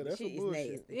advocate. Yeah, but the that's shit some is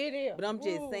bullshit. nasty. It is. But I'm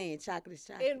just Ooh. saying chocolate is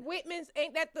chocolate. And Whitman's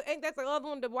ain't that the other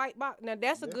one, the white box? Now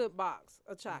that's a good box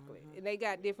of chocolate, and they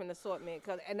got different assortment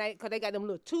cause they got them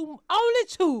little only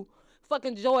two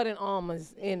fucking Jordan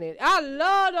almonds in it. I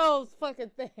love those fucking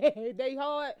things. They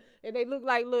hard and they look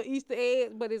like little Easter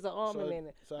eggs, but it's an almond in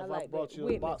it. So if I like brought that. you a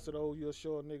Whitman. box of those, you'll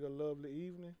show a nigga a lovely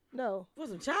evening. No. For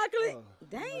some chocolate?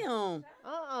 Damn. You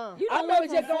I don't know went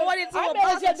it's from just going. 40 to I a know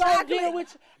box it's just of going to chocolate. deal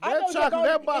with. I know That it's just chocolate, gonna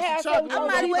that box of have chocolate,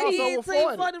 something I might to It well costs get over it to you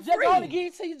 40. for the just free. going to give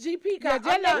it to your GP Yeah, card.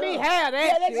 just let me have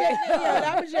that Yeah, shit.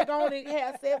 that was just going to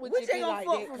have said with What GP you gonna like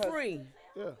fuck that. for 'cause- free?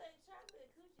 Yeah.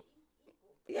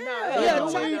 Yeah. Yeah,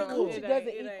 do chocolate equal. coochie It doesn't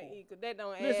ain't equal. That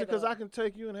don't add Listen, because up. I can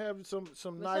take you and have some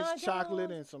nice LaShawn chocolate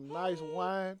Jones. and some nice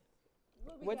wine.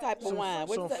 What type of Some- wine?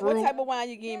 some What fruit. type of wine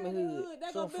you give me, hood?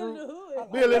 That Some gonna build the fruit.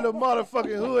 hood. Building the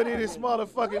motherfucking hood in this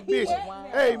motherfucking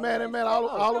bitch. Hey, man, that man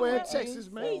all the way in Texas,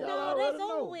 man. He Y'all no, already that's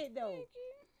know. over with though.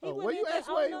 Oh, went where you in asked Tex-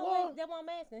 where he no, was? That's what I'm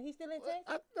asking. He still in Texas?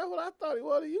 That's what I thought he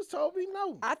was. You told me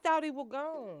no. I thought he was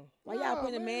gone. Why y'all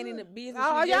putting a man in the business?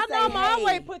 Oh, You y'all just know say, I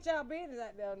always hey. put y'all business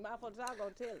out there. My folks, y'all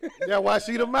gonna tell it. That's why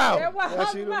she the mouth. That's why That's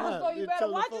I'm she the mouth, mouth. so you They better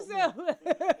telling watch folks- yourself.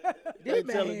 They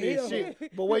telling this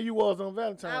shit. But where you was on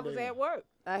Valentine's I was Day? at work.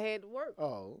 I had to work.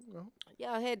 Oh, no.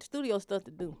 Yeah, I had studio stuff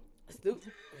to do.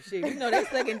 Shit, you know they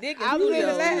sucking dick in I was in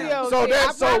the studio. studio. So shit. that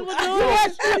I probably was doing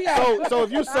that studio. so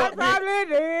if you I suck dick, probably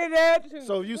did that too.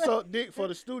 so if you suck dick for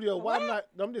the studio, why not?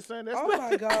 I'm just saying that's Oh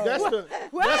my God. that's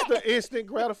the instant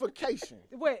gratification.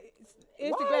 Wait,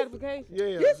 instant gratification?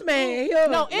 Yeah. This man here.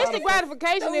 No, instant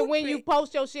gratification is when you Stupid.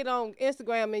 post your shit on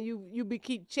Instagram and you be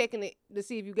keep checking it to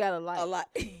see if you got a like. A lot.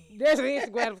 That's an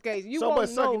instant gratification. You So, want but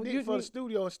to know. sucking dick You, for the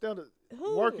studio instead of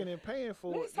Who? working and paying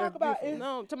for Let's it. talk that's about different.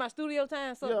 no, to my studio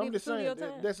time. So Yeah, I'm just studio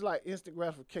saying time that's like instant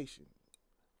gratification.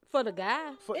 for the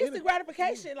guy. For Instant any-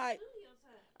 gratification, like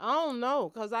I don't know,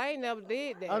 cause I ain't never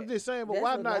did that. I'm just saying, but That's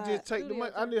why a not lot. just take the Studio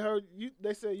money? I time. did heard you.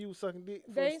 They said you was sucking dick.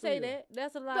 For They the ain't say studio. that.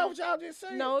 That's a lie. That's what y'all just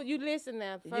saying. No, you listen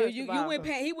now. You, First you, of you all. went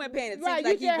paying. He went paying attention Right,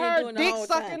 like you he just been heard doing the dick whole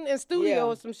sucking time. in studio Yeah.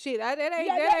 or some shit. That ain't.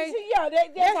 yeah, That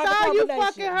ain't. that's That's all you combination.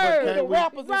 fucking heard. But The can't we-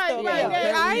 rappers and Right, stuff. right. Yeah.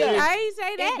 That- I ain't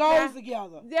say It that. goes now.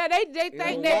 together. Yeah, they think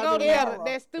Yeah. they go together. Yeah.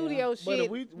 That studio But if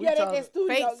shit. we Yeah, talking, that studio.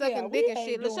 Fake yeah, sucking we dick and ain't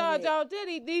shit. doing LaShawn that. Jones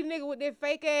did these niggas with their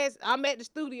fake ass. I'm at the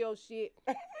studio shit.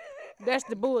 That's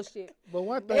the bullshit. but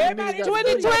one thing Everybody niggas got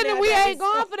to do- 2020, we ain't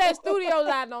going for that studio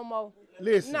live no more.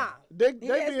 Listen, Nah. they He be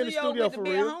had in the studio with for the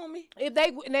big real. homie. If they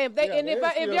Yeah, and they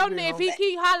still your be if he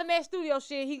keep hollering that studio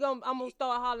shit, I'm gonna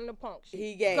start hollering the punk shit.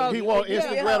 He gave. Cause- He want Yeah,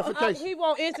 instant yeah, gratification. He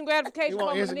want instant gratification. He want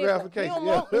from a instant nigga. gratification, He don't,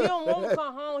 yeah. want, he don't want to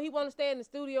come home. He want to stay in the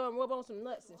studio and rub on some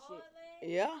nuts and shit.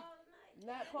 Yeah.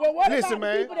 Well, what Listen, about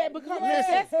man. the people that become Listen.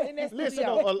 successful in that Listen,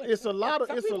 studio? though, it's a lot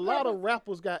people of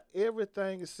rappers got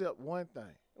everything except one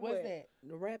thing. What's that?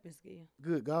 The rapping skill.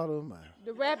 Good God Almighty.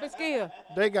 The rapping skill.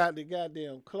 They got the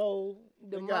goddamn clothes.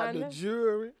 The They got the money.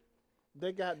 jewelry.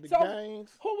 They got the So,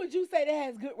 games. Who would you say that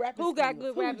has good rapping Who got skills? good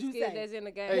Who would rapping you skills say? that's in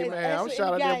the game? Hey That's man, I'm actually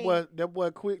shout out in the that boy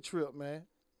Quick Trip, man.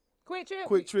 Quick Trip.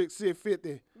 Quick Trick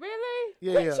 650. Really?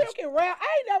 Yeah, Quick yeah. Trip can rap.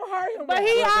 I ain't never heard him But rap.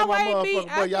 he That my always be.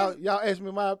 motherfucker. Boy, y'all ask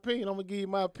me my opinion. I'm gonna give you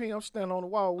my opinion. I'm standing on the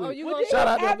wall with Oh, it. you Well, gonna did Shout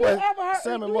he- out that have you boy ever heard-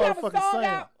 Sammy do he have a motherfucking song Sam.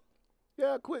 out?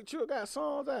 Yeah, Quick Trip got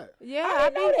songs out. Yeah, I I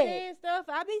didn't know be that. seeing stuff.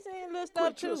 I be seeing little stuff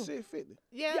Quick Trip too. 650.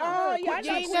 Yeah, Yeah, I you know ain't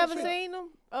Quick never Trip. seen them.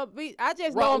 I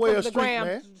just know Rockwell him from the Street, gram.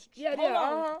 man. Yeah, Hold yeah,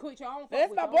 on, uh-huh. Quick Trip, I don't fuck That's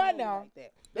with my you. I boy don't know now. like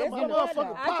that. That's my your boy now.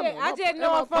 motherfucking I partner. just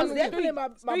know him from the definitely street, my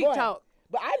street boy. talk.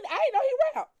 But I didn't know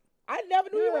he rap. I never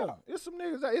knew he Yeah, rap. it's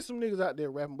some niggas out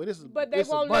there rapping, but But they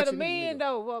won't let him in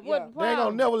though. What Yeah. the They ain't problem?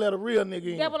 gonna never let a real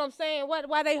nigga in. That's what I'm saying.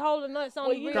 Why they holding nuts on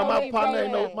Well, the you real know Cause they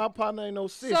nigga? my partner ain't no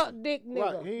sissy. Suck dick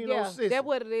nigga. Right, he ain't yeah, no sissy. that's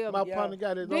what it is. My Yeah. partner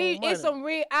got his These- own money. it's some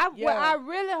real. Well, Yeah. I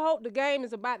really hope the game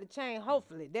is about to change.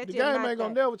 Hopefully, that's The just game my ain't gonna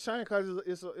thing. never change because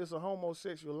it's a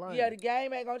homosexual line. Yeah, the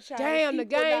game ain't gonna change. Damn, the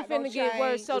People game not gonna finna get worse.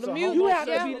 change. So It's the a music, You have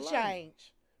to yeah. be the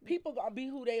change. People gonna be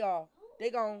who they are. They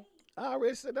gonna. I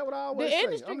already said that. What I The always say.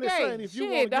 industry I'm just saying gay. if you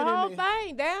Shit, want to the get whole in there,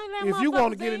 thing. Damn, if you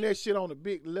want to get in that shit on a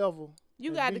big level,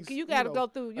 You got to go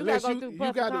through. You got to go through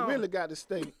puff and cone. Really got to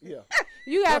stay. Yeah.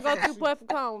 You got to go through puff and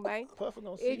cone, man. Puffy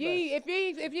gonna see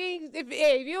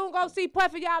If you don't go see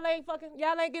Puffy, y'all ain't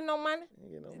getting no money.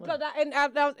 Because I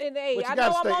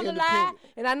know I'm on the line,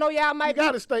 and I know y'all might. You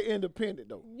got to stay independent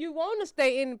though. You want to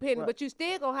stay independent, but you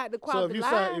still gonna have to cross the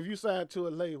line. If you sign to a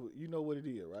label, you know what it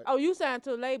is, right? Oh, you sign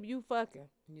to a label, you fucking.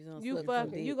 You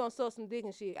gonna suck some dick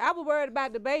and shit. I was worried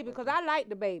about the baby because I like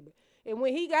the baby, and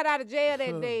when he got out of jail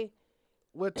that day.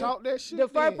 Well, talk that shit. The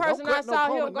first person I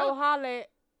saw him go holler at,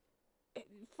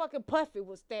 fucking Puffy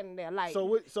was standing there like. So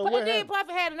what then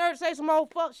Puffy had the nerve to say some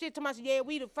old fuck shit to myself. Yeah,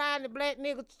 we the fine the black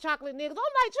niggas, chocolate niggas. I'm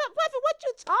like, Puffy, what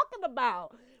you talking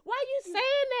about? Why you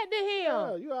saying that to him?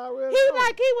 Yeah, you already. He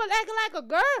was acting like a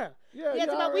girl.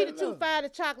 Yeah, we the two fine the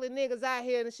chocolate niggas out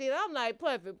here and shit. I'm like,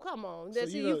 Puffy, come on,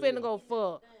 you finna go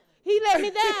fuck. He let me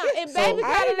down, and baby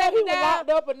kinda let me down. Locked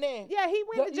up and then. Yeah, he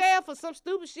went to jail for some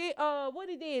stupid shit. What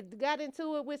he did? Got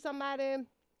into it with somebody in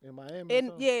Miami.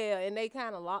 And and they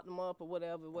kind of locked him up or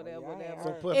whatever.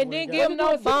 So and didn't give him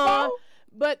no bond.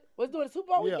 But was doing the Super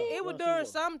Bowl weekend? It was during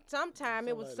sometime.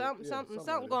 It was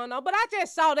something going on. But I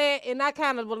just saw that and I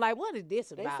kind of was like, what is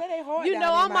this about? They say they hard you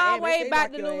know, I'm always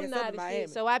about the like Illuminati shit.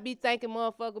 So I be thinking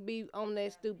motherfucker be on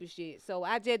that stupid shit. So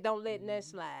I just don't let that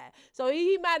slide. So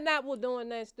he might not was doing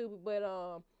that stupid, but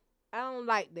I don't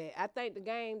like that. I think the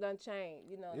game done changed.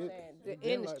 You know what I'm saying? The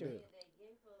industry.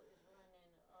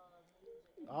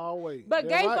 Always. But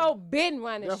gay folk been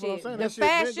running shit. The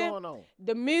fashion,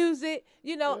 the music,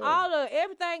 you know,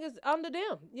 everything is under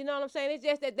them. You know what I'm saying? It's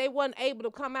just that they wasn't able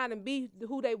to come out and be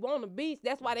who they want to be.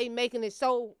 That's why they making it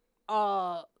so,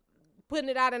 putting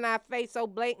it out in our face so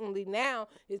blatantly now.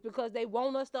 Is because they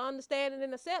want us to understand it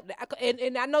and accept it.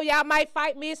 And I know y'all might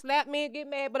fight me and slap me and get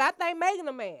mad, but I think Megan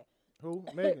a man. Who?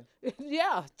 Megan?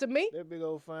 Yeah, to me. That big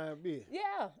old fine bitch.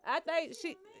 Yeah, I think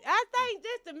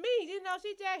just to me, you know,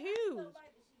 she just huge.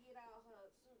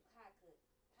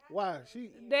 Why?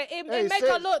 It make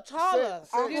her look taller.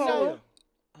 You know,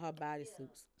 her body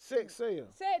suits. Sex sell.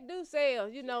 Sex do sell.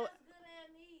 You know.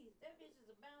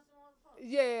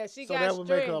 Yeah, she so got that would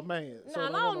strength. make her a man. No, I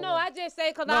don't know. I just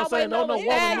say because I always saying, know woman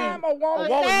needs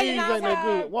ain't that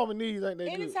good. Woman needs ain't that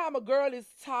good. Anytime a girl is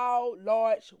tall,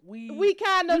 large, we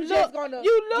kind of look.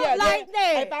 You look like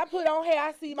that. If I put on hair,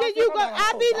 I see my.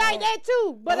 I be like that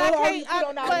too, but I can't. I put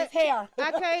on all this hair.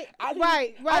 I can't.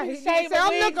 Right. I'm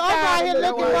looking out here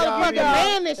looking motherfucking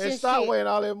mannish and shit. Stop wearing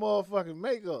all that motherfucking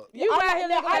makeup. You out here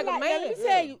looking like a man. Let me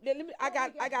tell you.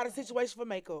 I got a situation for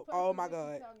makeup. Oh my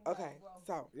God. Okay,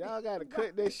 so y'all gotta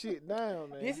cut that shit down,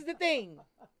 man. This is the thing.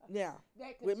 Yeah,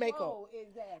 with makeup.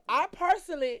 Exactly. I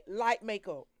personally like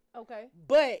makeup. Okay.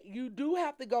 But you do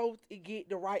have to go to get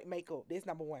the right makeup. That's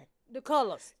number one. The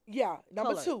colors. Yeah.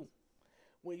 Number two,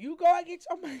 when you go and get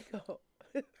your makeup,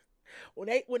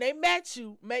 when they match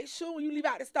you, make sure when you leave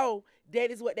out the store,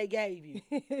 that is what they gave you.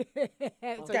 So you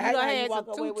done had some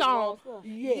two-tone.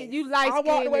 Yeah. You light skin. I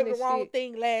walked away with the wrong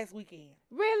thing last weekend.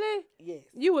 Really? Yes.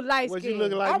 You were light skinned. Was you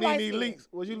looking like Nene Leakes?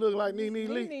 Was you looking like Nene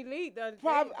Leakes? Nene Leakes done.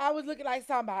 I was looking like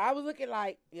somebody. I was looking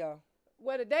like,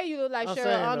 Well, today you look like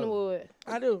Cheryl Underwood.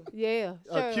 I do. Yeah.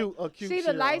 A cute She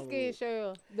the light skinned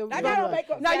Cheryl. I got no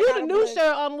makeup. Now you the new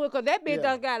Cheryl Underwood because that bitch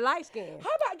done got light skin. How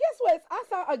about, guess what? I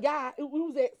saw a guy who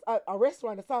was at a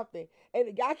restaurant or something, and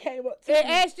the guy came up to me. And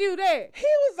asked you that. He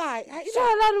was like,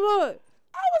 Cheryl Underwood.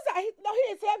 I was like, no, he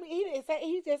didn't tell me. He didn't say.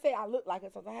 He just said I look like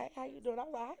it. So I was like, how you doing? I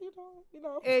was like, how you doing? You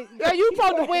know. Girl, you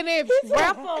supposed to went in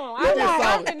rap on.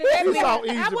 You saw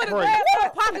Easy I would have Prey. grabbed my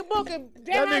pocketbook and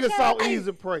that nigga saw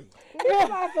Easy Prey. He was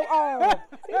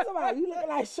like, you looking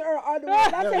like Cheryl Underwood.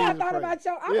 I said, I thought about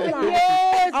you. I was like,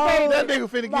 yes, baby. That nigga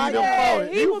finna give you them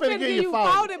 40. He was finna give you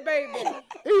 40, baby.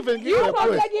 He finna give you that pussy.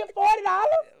 You supposed to get $40?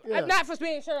 Yeah. Not for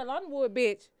being Cheryl Underwood,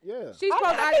 bitch. Yeah. She's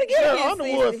supposed to get Cheryl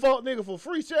Underwood fuck nigga for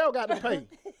free. Cheryl got to pay.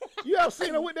 You ever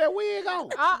seen her with that wig on?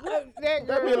 That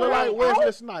bitch look like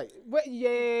Wesley Snipes.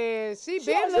 Yeah, she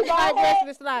been looking like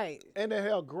Wesley Snipes. And the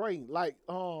hair gray, like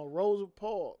Rosa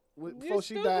Parks. Before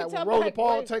she died, when Rosa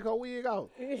Parks take her wig off.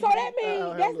 So that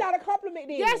means that's not a compliment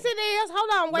then. Yes, it is. Hold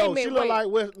on, wait a minute. No, she look like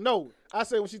West. No, I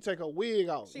said when she take her wig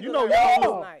off. You know,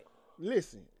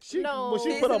 listen. When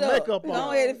she put her makeup on.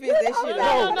 Go ahead and fix that shit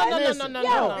up. No.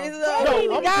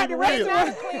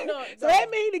 So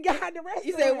that means the guy in the restaurant.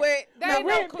 You said what? They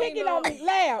really picking on me.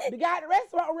 Lab. The guy in the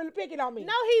restaurant really picking on me.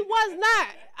 No, he was not.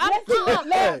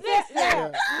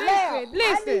 Listen.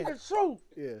 I need the truth.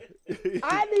 Yeah.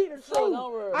 I need the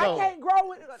truth. I can't grow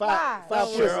with lies.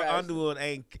 Cheryl Underwood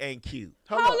ain't cute.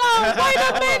 Hold on, wait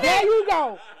a minute. There you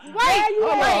go.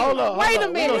 Wait a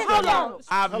minute. Hold on.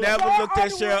 I've never looked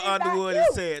at Cheryl Underwood and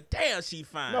said, damn, she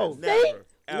fine. No. Never.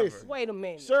 ever. Listen. Wait a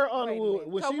minute. Sure, Wait a Underwood. minute.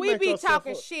 When 'Cause she we make be herself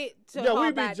talking up- shit to Yeah, her we be.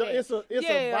 about that. It's a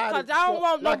yeah, body. 'cause I don't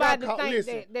want like nobody to I think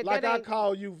listen, that like I ain't-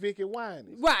 call you Vicky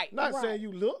Winans. Right, Not right. saying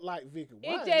you look like Vicky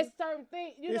Winans. It's just certain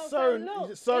things, you It's know, certain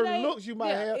looks. It certain ain't- looks you might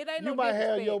yeah, have. it ain't You no might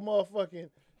have your disrespect. motherfucking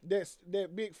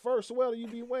that big fur sweater you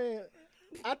be wearing.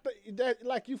 I think that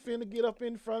like you finna get up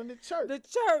in front of the church. The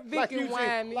church Like Vicky you just-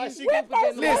 Wine. like you she stupid got-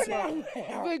 in the listen.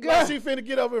 motherfucker. Big Like girl. she finna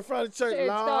get up in front of the church. And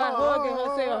start hugging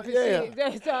herself and yeah. shit.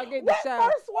 Just start getting the What shower.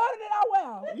 first sweater did I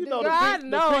wear? You know Girl, I the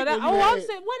know pink that. one Oh, you I'm had.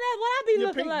 saying, what I be Your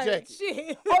looking pink like? jacket.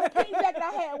 Shit. Oh, the pink jacket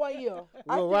I had one year. I Well,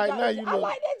 still right got now it. you I look-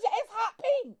 like that jacket. It's hot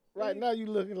pink. Right now you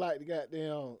looking like the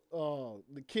goddamn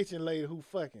the kitchen lady who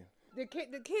fucking The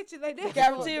kitchen like that.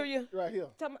 Cafeteria. right here.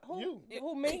 Who? You.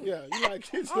 Who me? Yeah, you like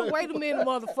kitchen Oh, lady. wait a minute,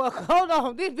 motherfucker. Hold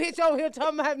on. This bitch over here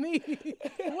talking about me.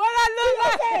 What I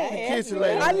look like? Kitchen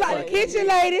lady. I like the kitchen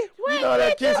lady. You know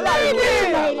that kitchen lady lady.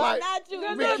 is. Like, Not you. Look,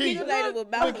 Look, Mickey. you lady with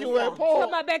mouth Mickey and wear stuff. Paul.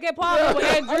 Talking about back at Paul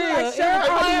with Andrea. Like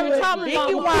Sure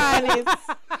Vicky Winans.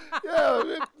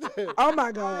 Yeah, Oh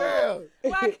my God. yeah.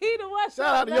 Wakita, what's Shout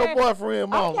out up, to your man? boyfriend, I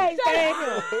mama. can't stand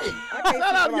him.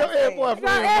 Shout out to your ex My boyfriend,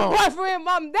 mama. ex-boyfriend,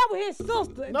 mom, that was his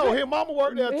sister. No, his mama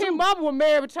worked there His too. mama was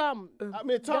married to Tom. I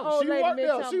mean, old Tom, she lady worked Miss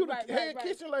there. Tom. She was Right, the head right,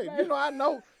 kitchen lady. right. You know, I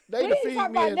know they We didn't defeat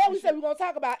talk me. about and that. We shit. said we were going to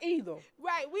talk about either.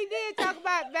 Right, we did talk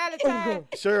about Valentine.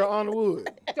 Cheryl Underwood.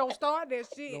 Don't start that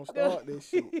shit. Don't start this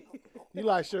shit. You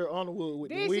like Cheryl Underwood with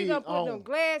the Then she wig gonna put them on.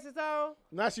 glasses on.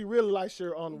 Now she really like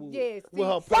Cheryl Underwood. Yes. With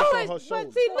her see, place on her but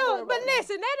shoulder. see, look, but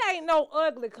listen, that ain't no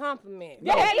ugly compliment.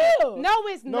 No. That It is. no,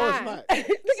 it's No, not. it's not.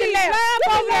 Look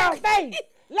at Lamb face.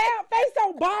 Lamb face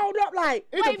so balled up like.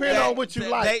 It depends on what you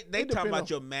like. They It talking depend about on-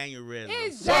 your mannerisms.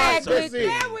 Exactly. That's it.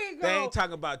 There we go. They ain't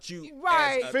talking about you.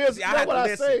 Right. Fizz- See, I that's had what to I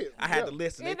listen. said. I had to Yeah.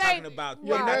 listen. They It talking ain't- about you.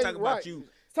 Your They're name- not talking about right. you.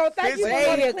 So thank you for Physically.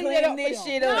 going They to clean it up clean this for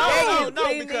shit them. up. No,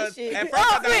 Clean because this shit. at first I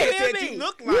thought they Fizz, said me. you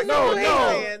look like No, you.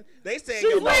 no. They saying She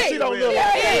your look- she don't look mannerisms.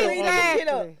 like Yeah, Cheryl exactly.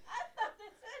 Underwood.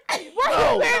 Wait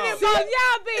a minute, No. but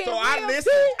y'all being So I real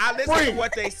listened Free. to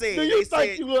what they said. Do you They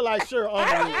think said you look like Cheryl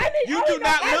Underwood? you do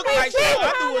not look like Cheryl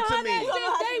Underwood to me.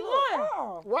 Since day one.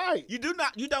 Oh. Right. You do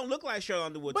not. You don't look like Cheryl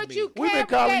Underwood But to me. you We've been carry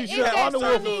calling that- you it's Cheryl that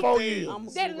Underwood for funny 4 thing.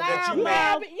 years. That that loud you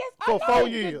mouth. Yes, I For know. 4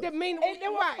 years. The mean, And they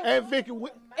were- right. And Vicky And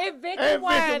Vicky and Vicky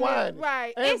Winans, Winans.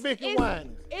 right? And Vicky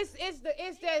Winans. It's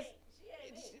just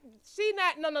she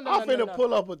not no. I'm finna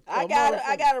pull up a I got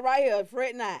it right here.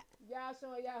 Fret not. Y'all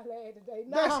showing y'all lad today.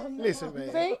 That's- No, listen, man.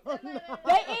 See? They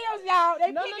ears, y'all.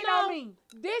 They No, picking no. on me.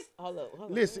 This Hold up.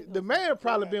 Listen, the man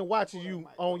probably been watching you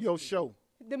on your show.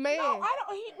 the man. No, I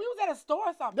don't. We was at a store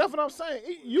or something. That's what I'm saying.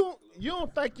 You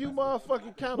don't think you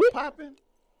motherfucking kind of popping?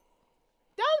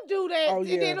 Don't do that. Oh, And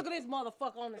yeah. then look at this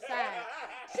motherfucker on the side.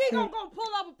 She gonna go pull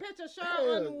up a picture of Cheryl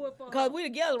Yeah. Underwood for her. Cause we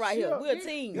together right here. Sure. We're a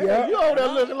team. Yeah. You over there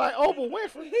looking like Oprah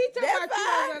Winfrey. He talking That's about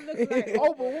you over there looking like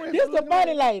Oprah Winfrey. This the looking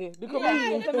funny like- lady, the Yeah,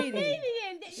 comedian. the comedian.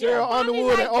 Cheryl Yeah, funny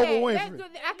Underwood and like Oprah that. Winfrey.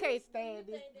 That's I can't stand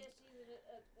this. Think that she was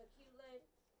a cute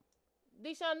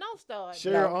lady. Deshaun, don't start.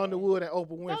 Cheryl Underwood and Oprah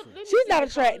Don't- Winfrey. let me She's see not the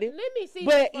phone. attractive, Let me see.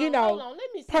 but, the you phone. know, Hold on,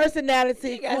 let me see. Personality,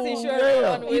 You gotta see cool. Cheryl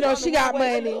Yeah. Underwood. You know, On she the got one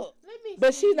way she money. look. Let me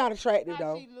But see she's not attractive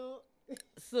how though. she look.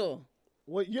 So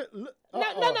Well, you, look,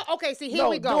 No. Okay, see, here no,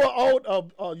 we do go. an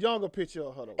old, younger picture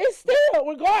of her though. It's still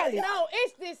regardless. No,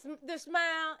 it's the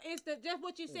smile. It's just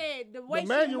what you said. The way The she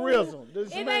mannerism. move.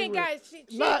 This It ain't got. She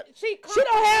Not- She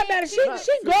don't have that.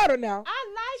 She gutter now. I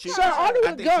like She- her. Sure, I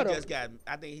Underwood think got she her. just got.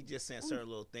 I think he just sent certain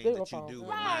little things Big that you phone. do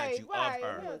remind Right, you right.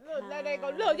 of her. Look, there they go.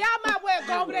 Look, y'all might well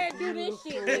go over there and do this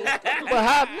shit. But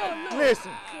how?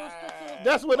 Listen,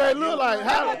 that's what they look like.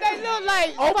 How? What they look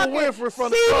like? Oprah fucking Winfrey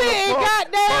from the Celia from and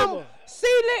goddamn from-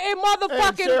 Celia and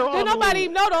motherfucking. Cheryl Then nobody Underwood.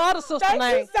 even know the other sister Thank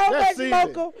name. you so That's much, Celia.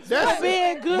 Mocha, That's for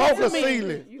being good Mocha to me.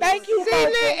 Celia. Thank you, Celia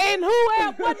Mocha. and who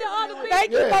else? What the other bitch?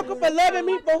 Thank you, Yeah. Mocha, for loving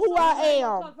me for who I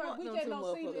am. We just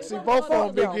know Celia. See, both of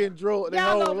them been them. getting drugged their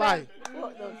Y'all know whole life.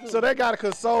 that. So they gotta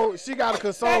console. She gotta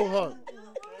console her.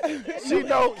 She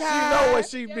know where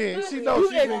she been. She know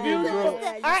she been getting drugged.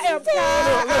 I am kind.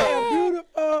 I am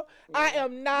beautiful. I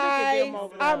am nice.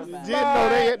 I'm Didn't know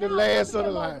they smart. at the last of the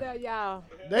Over line. there, y'all.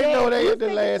 They know they at the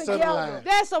stick it last of the together. line.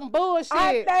 That's some bullshit.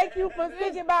 I thank you for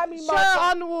thinking about me, Cheryl Mocha.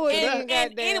 Underwood. and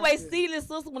goddamn. anyway, Celia's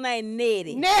sister was named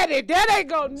Nettie. Nettie, there they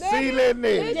go. Nettie. Celia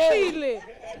Nettie. It's Celia.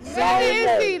 Nettie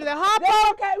and Celia. Hop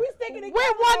on. Okay, we sticking together.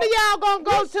 When one of y'all gonna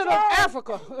go to the strong.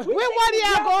 Africa? When one of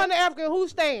y'all going to Africa? Who's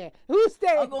staying? Who's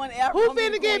staying? I'm going to Africa. Who I'm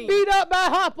being finna get queen. beat up by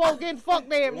Hoppo getting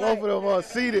fucked every Both night? of them are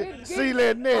Celia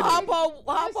and Nettie. Hoppo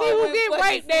See who went get fucking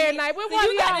raped that see- night. When see, one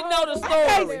you of got y'all to know the I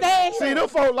can't story. stand See, them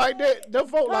folk like that. Them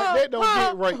folk like that don't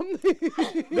get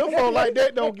raped. Them folk like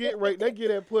that don't get raped. They get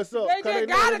that puss up. They 'cause just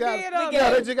know gotta get up. Yeah,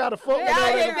 they just gotta fuck with Y'all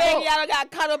that. ain't begging. Y'all done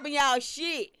got caught up in y'all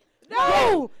shit.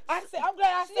 No. I said, I'm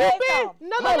glad I She said been something.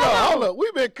 no. Hold up.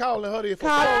 We've been calling her this for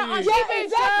 4 years. She been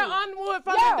exactly. Cheryl Underwood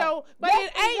from Yeah. the door, but Yeah, it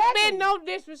ain't exactly. been no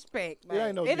disrespect, man. It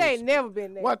ain't no It disrespect. ain't never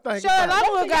been that. One thing Cheryl about it.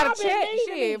 Underwood got Y'all a been check. mean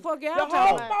to me Shit, fuck y'all the talking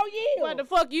whole about. 4 years. What the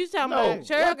fuck you talking No, about?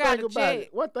 Cheryl one got thing a about check.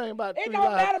 it. One thing about It Three don't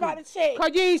Live matter Crew. about the check. Cause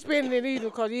you ain't spending it either,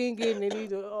 cause you ain't getting it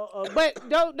either. But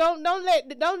don't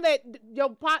let your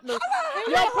partner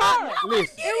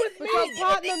Listen. your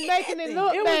partner making it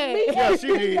look It was bad. me. Yeah, she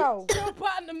did. No. Your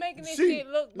partner making this She- shit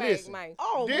look bad, listen. man.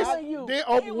 Oh, This not you.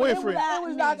 Oprah Winfrey. It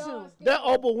was not you. That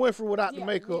Oprah Winfrey without the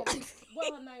makeup.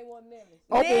 What her name was Nelly?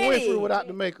 Oprah Nelly. Winfrey without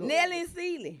the makeup. Nelly and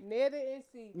Seeley. Nettie and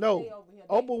C. No. They over here.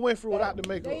 Oprah Winfrey without the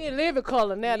makeup. They in living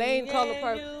color now. They ain't color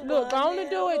person. Look, go on and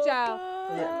do it, y'all.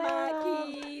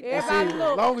 And Everybody see,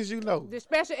 look. long as you know. The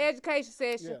special education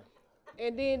session. Yeah.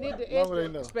 And then did Long as they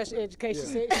know. the special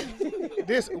education Yeah. section.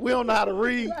 This we don't know how to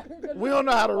read. We don't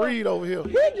know how to read over here.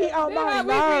 He get on my Then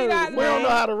we read nerves. out We don't know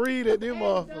how to read at them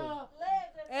motherfuckers.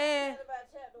 And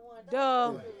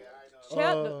the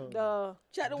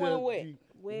Chapter 1 and what?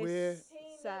 west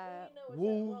side.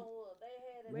 Woo,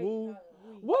 woo,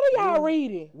 What are y'all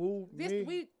reading? woo, This me,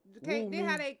 we can't. woo This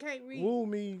how me. they can't read. woo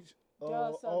means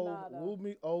Just oh, another. woo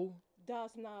me oh,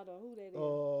 Das Nada. Who that is?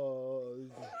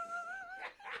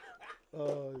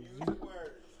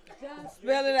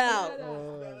 Spell it out.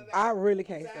 I really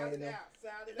can't stand them.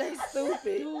 They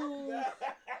stupid.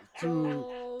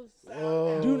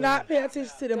 Do not pay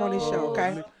attention to them on this show,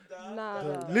 okay?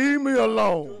 Nada. leave me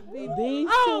alone. These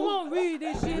I don't want to read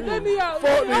this shit. Let me out.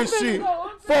 Fuck I'm this finna shit. go.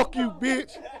 I'm Fuck you,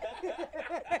 bitch.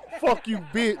 Fuck you,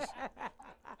 bitch.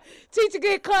 Teacher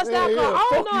get cussed Yeah, out. 'Cause yeah, I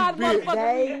don't fuck know how to you, bitch.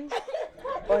 motherfucker.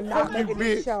 they are not Fuck you, making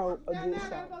this bitch. show a good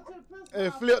show.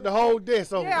 And flip the whole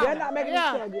desk over. Yeah, They're not making this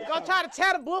show a yeah. good Go show. try to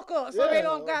tear the book up so they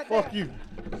don't got Fuck that. you.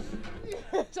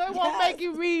 So it won't make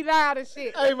you read loud and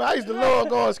shit. Hey man, I used to love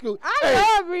going to school. I Hey,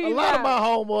 love reading a lot of loud. my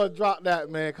homeboys dropped out,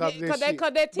 man, cause of this shit.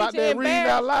 Cause that about teacher that reading out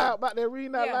embarrassed loud, about that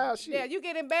reading out Yeah, loud shit. yeah, you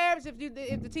get embarrassed if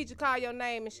the teacher call your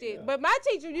name and shit. But my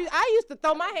teacher, I used to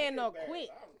throw my hand up quick.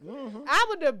 I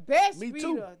was the best Me reader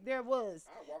too. there was.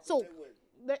 So,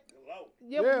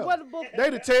 Yeah. what the book? They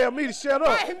to tell me to shut up.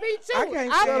 Right, me too. I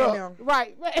can't I- stand up. them.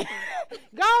 Right.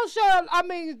 Go on, Cheryl. I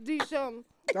mean, D-Shum.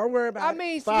 Don't worry about I it.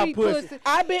 mean, Five sweet pussy. pussy.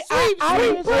 I've been Sweet, I've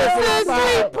been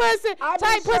sweet pussy, I've been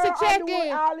tight pussy Cheryl check Underwood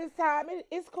in. all this time.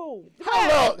 It's cool.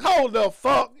 Hold the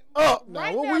fuck up now.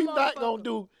 Right What there, we not motherfucker. gonna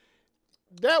do?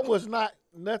 That was not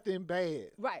nothing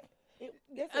bad. Right.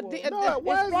 Yes, Uh, it was. the- No, it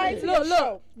wasn't. Explain to Look, your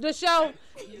show. look, the show.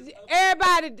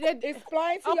 Everybody.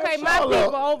 Explain to Okay, your my show. Hold up.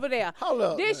 people over there. Hold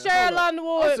up. This man, hold Cheryl up.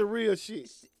 Underwood. That's the real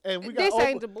shit. And we got This Oprah.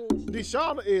 ain't the bullshit.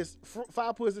 Deshauna is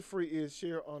Five Pussy Free is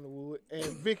Cheryl Underwood and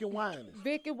Vicky Winans.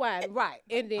 Vicky White, right.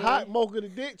 And then Hot Mocha the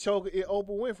Dick Choker is Oprah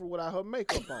Winfrey without her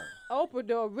makeup on. Oprah,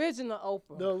 the original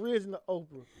Oprah. The original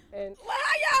Oprah. And Why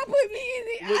y'all put me in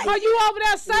it? so you over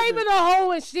there saving the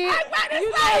hoe and shit. You know what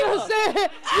I'm saying?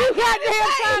 You got there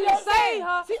trying to save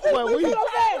her. See, Well, we we- don't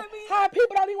say how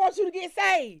people don't even want you to get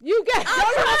saved. You got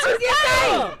I'm trying to get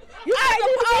saved. You can't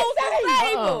even supposed to get saved.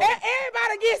 save Uh-uh. them.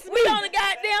 Everybody gets me. We on the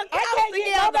goddamn I couch can't get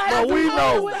together. nobody But to we cool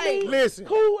know, with me. listen,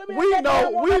 Cool with me. we I know,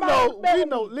 can't we nobody know, better we than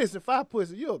know. me. Listen, Five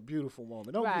Pussy, you're a beautiful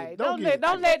woman. Don't right. get,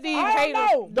 Don't let these I don't haters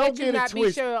know. Don't let you get it not be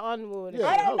twisted. Cheryl Underwood. Yeah.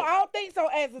 I don't know. I don't think so.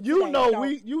 As of You today, know no.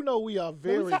 we are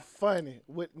very talk- funny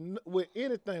with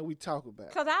anything we talk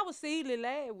about. Cause I was sealy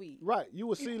last week. Right, you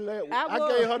will see that. I I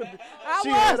was. gave her the. I she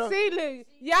had was her- sealy.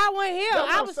 Y'all weren't here. That's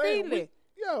what I I'm was saying. sealy.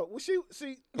 Yeah, well,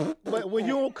 see, but when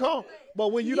you don't come,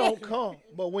 when you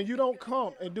don't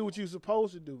come and do what you're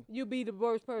supposed to do, You be the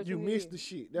worst person. you in miss here. the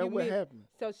shit. That's You what miss- happened.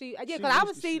 So she, yeah, She cause I missed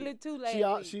was the sealy shit. too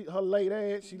last She week. her late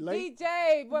ass, she late.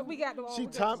 DJ, what we got? She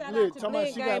Shout top out lit. to Talking about Blink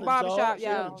she Gang got a Barbershop, job. She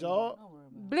had y'all. a job.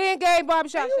 Blink Gang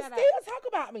Barbershop. You Shout still out. talk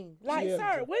about me. Like, Yeah.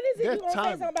 sir, when is it That's you gonna say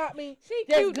timing. something about me? She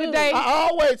That's cute good. today. I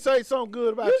always say something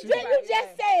good about You you.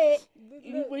 just said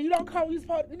when you don't come, you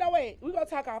supposed. You know what? We gonna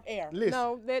talk off air. Listen,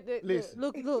 No, listen.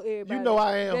 look, everybody. you know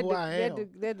I am That who the- I that am. the-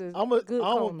 that the I'm good gonna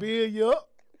karma. build you up.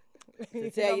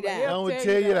 To tell you that. I'm gonna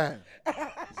tell you that.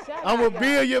 Shout I'm out, gonna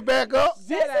build you back up.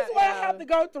 This is what I have to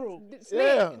go through.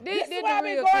 Yeah. This is the what I've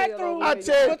been real going deal through. over I here,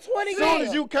 tell you, For 20 as soon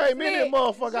as you came in there, Slick,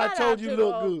 motherfucker, I shout told out you to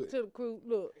look the, good. To the crew,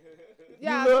 look. You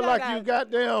Y'all, look shout like out- you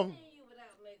goddamn.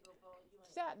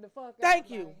 Shut the fuck up. Thank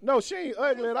you. No, she ain't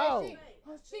ugly at all. She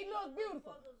looks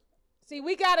beautiful. See,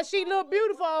 we got a She Look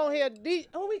Beautiful on here.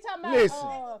 Who we talking about? Listen.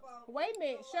 Wait a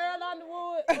minute. Cheryl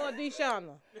Underwood or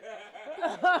Deshauna?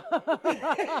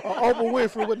 Oprah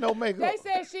Winfrey with no makeup. They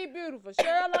said she beautiful.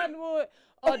 Cheryl Underwood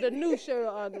or the new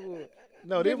Cheryl Underwood?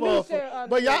 No, the them new Cheryl motherfuckers.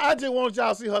 But y'all, Underwood. I just want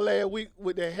y'all to see her last week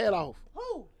with that hat off.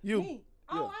 Who? You. Me.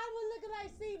 Yeah. Oh, I was looking like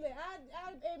Celia.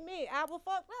 admit I was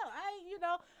fucked up.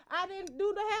 I didn't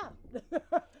do the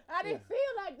hair. I didn't feel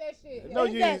like that shit. No,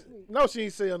 Exactly. she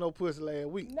ain't sell no pussy last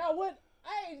week. No, what?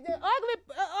 Hey, the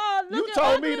ugly. You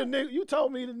told me the nigga. You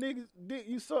told me the nigga dick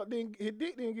you sucked his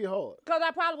dick didn't get hard. Cause I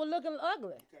probably was looking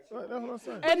ugly, Right, that's what I'm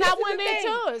saying. and I went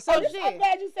into it. So I'm shit.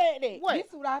 glad you said that. What? This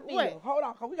is what I feel. What? Hold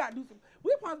on, cause we gotta do some.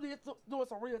 We probably doing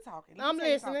some real talking. Let me I'm tell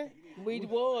you listening. We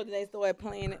was, and they started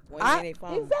playing it when something. they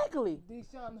phone. Exactly.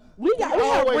 Deshaun, We got. We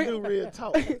have always real, do real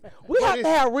talk. we have to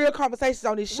have real conversations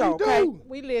on this show. We Okay. do.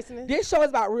 we listening. This show is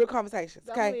about real conversations.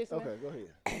 I'm Okay. listening. Okay, go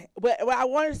ahead. But what I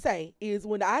want to say is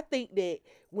when I think that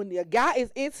when the guy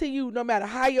is into you, no matter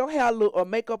how your hair look or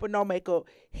makeup or no makeup,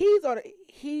 he ain't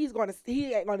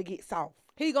gonna get soft.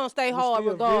 He gonna stay hard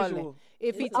still regardless. visual.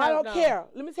 If he I don't turned on. care.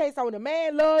 Let me tell you something. The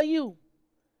man love you.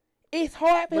 It's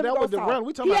hard for But him that to go was the soft. round.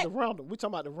 We talking about the random. We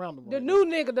talking about the random. The right new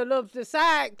nigga, the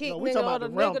sidekick now. No, we nigga, talking or about the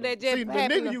the nigga random. that just See, the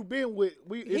happened nigga to- you been with,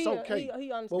 it's okay. He But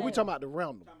we understand. talking about the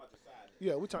random.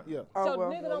 Yeah, we talking. Yeah. Oh, So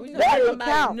well. nigga don't be That talking don't about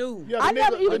count. new. Yeah, I the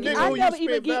never nigga even who you get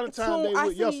spent to Valentine's Day I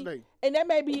with see, yesterday. and that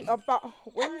may be about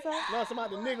what was that? No,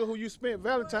 somebody the nigga who you spent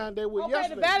Valentine's Day with Okay, the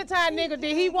yesterday. Valentine nigga,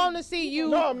 did he want to see you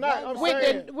No, I'm not. I'm with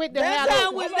saying. the That hair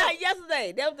time look? was not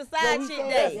yesterday. That was the Yeah, side he chick said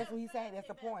day. That's what he's saying. That's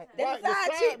the point. That's Right, the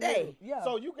side chick day. nigga. Yeah.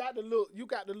 So you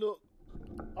got to look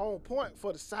on point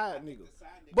for the side nigga.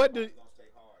 But the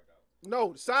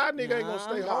no, the side nigga ain't gonna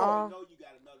stay hard.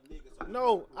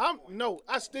 No,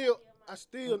 I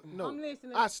still no. I'm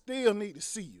listening. I still need to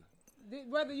see you.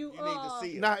 Whether you You need to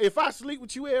see it. Now, if I sleep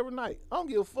with you every night, I don't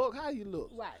give a fuck how you look.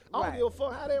 Right, I don't right. give a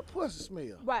fuck how that pussy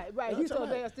smell. right. He so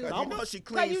damn Cause still. you know she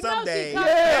Cause clean you know some she days. come-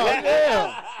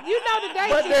 Yeah. You know the day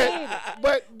But she did it.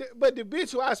 that, but the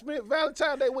bitch who I spent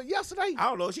Valentine's Day with yesterday, I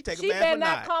don't know. She take a She bath better or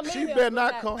not not. come in she here better with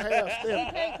not that. come half She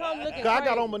stepping. can't come looking I got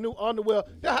crazy. on my new underwear.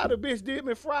 That's how the bitch did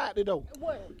me Friday though.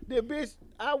 What? The bitch,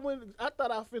 I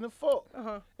thought I finna fuck,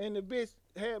 Uh-huh. and the bitch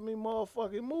had me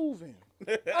motherfucking moving.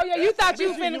 Oh yeah, you thought you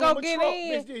Bitch, finna use go my get truck.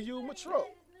 in. Bitch, just use my truck.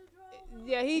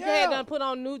 Yeah, he Yeah. had done put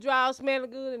on new drawers, smelling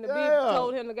good, and the bitch Yeah.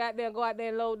 told him to goddamn go out there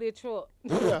and load their truck.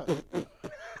 Yeah.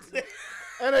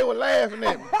 And they were laughing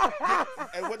at me.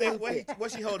 And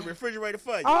what she hold the refrigerator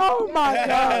for you? Oh my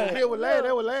God. They were laughing.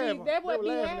 They were See, laughing. that They what were be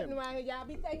laughing happening at me. around here. Y'all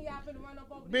be thinking y'all finna run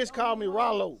up over Bitch called me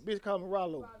Rollo. Bitch called me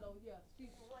Rollo. Yeah, she's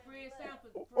Fred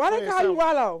Sanford. Why they call you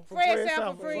Rollo? From Fred Fred Sanford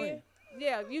Sanford friend. friend.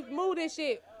 Yeah, you move this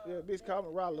shit. Yeah, bitch called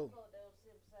me Rollo.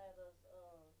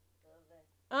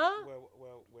 Huh? Where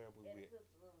we?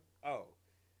 Oh,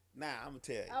 now I'm gonna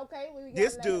tell you. Okay, we got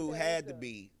This last dude time, had so. to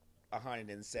be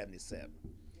 177.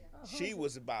 She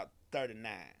was about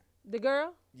 39. The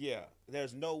girl? Yeah,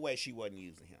 there's no way she wasn't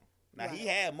using him. Now he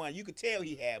had money. You could tell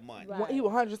he had money, Right. He was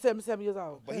 177 years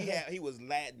old. but he was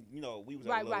Latin. You know, we was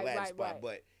Right, at a little right, Latin right, spot, right.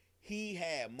 but he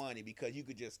had money because you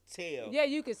could just tell. Yeah,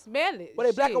 you can smell it. Were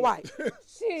they black or Shit. white?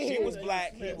 Shit. She was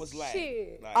black. He was Latin.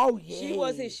 Shit. Like, Oh yeah. She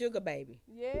was his sugar baby.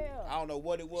 Yeah. I don't know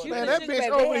what it was. She Man, was that a sugar bitch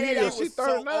baby. over They had here, that- He she was so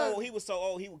 39. old. He was so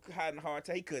old. He was having a hard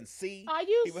time. He couldn't see. Are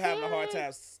you He was having a hard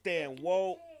serious? time staying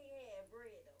woke.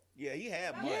 Yeah, he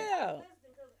had money. Yeah.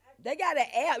 They got an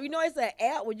app. You know, it's an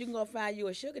app where you can go find you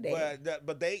a sugar daddy.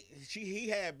 But he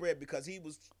had bread because he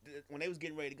was when they was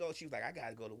getting ready to go. She was like, I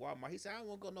gotta go to Walmart. He said, I don't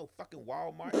want to go no fucking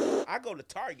Walmart. I go to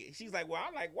Target. She's like, well,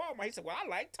 I like Walmart. He said, well, I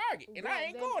like Target, and I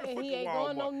ain't going to And fucking he ain't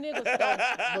Walmart. going no nigga store. But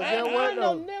ain't then what going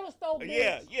no though? nigga store,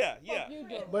 bitch. yeah. Fuck you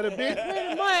doing. But a bitch,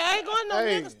 Pretty much, ain't going no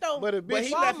hey, nigga store. but a But bitch,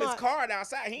 he left his Walmart. card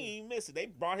outside. He ain't miss it. They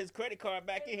brought his credit card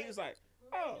back in. He was like,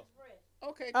 oh,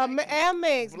 okay.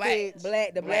 Amex, Black.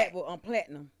 bitch. The black was on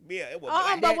platinum. Yeah, it was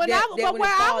But black. when that but when where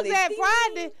it I fall, was it at ding.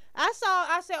 Friday,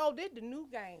 I said, oh, this the new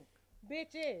game.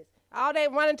 Bitches. All they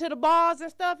running to the bars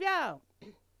and stuff, y'all.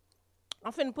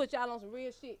 I'm finna put y'all on some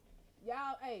real shit.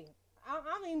 Y'all, hey,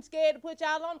 I'm even scared to put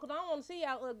y'all on because I don't want to see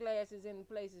y'all ugly asses in the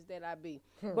places that I be.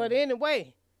 But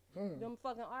anyway, them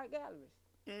fucking art galleries.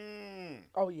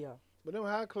 Oh yeah. but them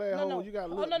high class hoes, you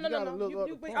gotta look. no. You gotta look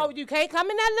up the Oh, point. you can't come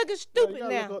in there looking stupid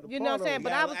gotta now. look up the You know what I'm porno. saying? You But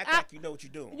gotta I was, act like you know what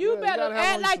you're doing. you Yeah, you better gotta have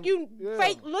act on like some- you yeah.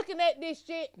 fake looking at this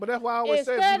shit. But that's why I always And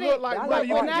say, if you study. look like I money, like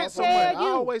you what can I get some money. tell I you.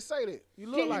 always say that. You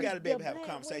look You like gotta it. be able to have a black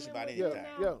conversation about women anything.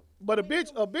 Yeah. But a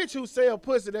bitch who sell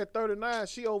pussy that 39,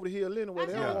 she over the hill anyway. I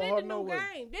They said, don't this want the her new nowhere.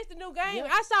 game. This the new game. Yeah.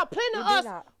 I saw plenty of It us did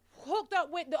not. hooked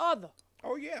up with the other.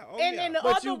 Oh yeah. Oh And yeah. then the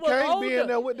But other you was can't be in older.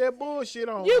 there with that bullshit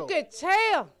on. You though. could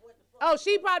tell. Oh,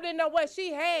 she probably didn't know what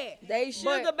she had. They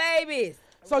sugar babies.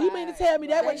 So you mean to tell me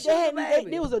that Right. when they had Sugar they,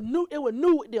 baby. it was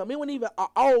new with them. It wasn't even an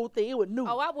old thing. It was new.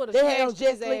 Oh, I would've They had them snatched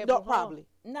just his linked ass up from her. probably.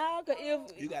 No, cause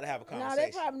if You gotta have a no,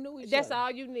 conversation. they probably knew each That's other.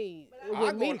 all you need. I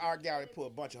With go me. in art gallery and pull a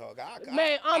bunch of hugs.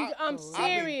 Man, I'm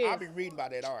serious. I'll be reading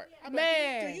about that art. I mean,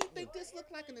 Man. do you think this look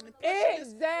like an impressionist?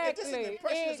 Is this an Exactly.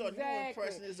 impressionist or new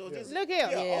impressionist or just? Look here.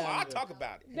 Yeah, Yeah. oh, I'll talk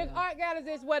about it. The art galleries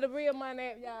is where the real money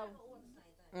at, y'all.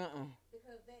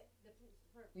 Because that defeats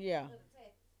the purpose Yeah. of the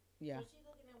tax. Yeah. So she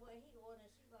looking at what he ordered, and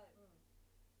she's like,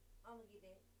 I'm gonna get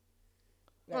that.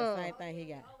 That's the same thing he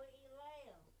got. Oh, we eat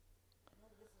lamb. I'm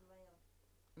gonna get some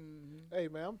lamb. Hey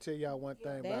man, I'm tell y'all one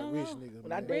thing They about don't rich know. niggas.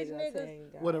 When I Man. dated, Rich I said, niggas-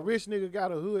 ain't got When a no- rich nigga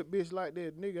got a hood bitch like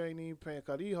that, nigga ain't even paying.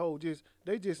 Cause these hoes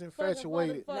they just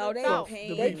infatuated. For No, the they thought. paying.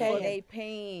 To They be paying. fucking- They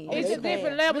paying. It's They a different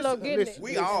paying. level of Listen, getting listen. it.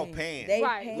 We all paying. They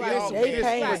Right, paying. We right. all They paying.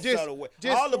 paying. in But just- subtle way.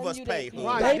 just- All of us They pay. paying.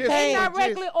 Right, hood. just-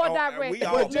 Indirectly or Oh, directly. we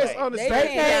all But just pay. understand, They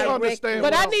just paying understand.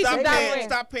 But what I I'm need some saying. direct.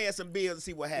 Stop paying some bills and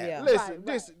see what happens. Yeah. Listen, Right,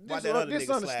 this Why that other this nigga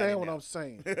slide understand in what there? I'm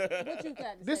saying. What you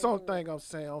got to This say, only Lou? thing I'm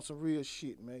saying on some real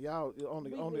shit, man. Y'all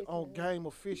on Game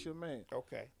Official, man.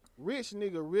 Okay. Rich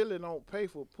nigga really don't pay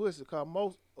for pussy cause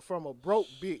most from a broke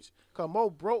bitch. Cause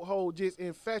most broke hoe just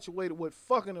infatuated with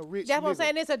fucking a rich That's nigga. what I'm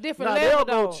saying. It's a different Now level,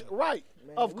 they'll go though. right.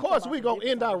 Of course we gonna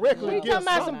indirectly We get talking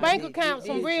about some something. bank accounts,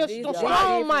 some real These some are strong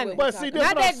different money. with But see, this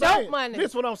Not what I'm that dope saying. money.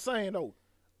 This what I'm saying though.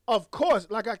 Of course,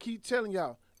 like I keep telling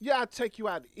y'all, yeah, I take you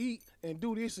out to eat and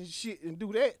do this and shit and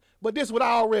do that. But this what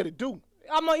I already do.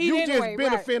 I'm gonna eat You anyway. just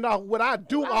benefiting off what I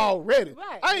do Right. already.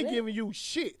 Right. I ain't giving you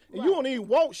shit. And you don't even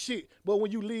want shit. But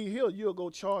when you leave here, you'll go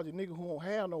charge a nigga who don't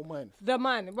have no money. The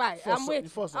money, right? For I'm some- with you.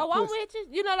 for some Oh, I'm pussy. with you.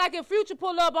 You know, like if Future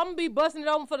pull up, I'm gonna be busting it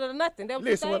open for the nothing. That what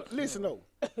Listen, you think? listen though.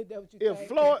 That what you If think?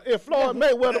 Floyd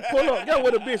Mayweather pull up, guess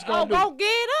what the bitch Oh, gonna do? go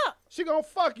get up. She gonna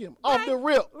fuck him off Right, the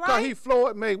rip cause right. he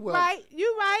Floyd Mayweather. Right,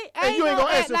 you right. And you ain't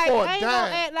gonna ask him act for like, a ain't gonna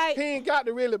act dime. like He ain't got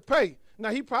to really pay. Now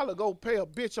he probably go pay a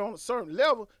bitch on a certain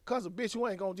level cause a bitch who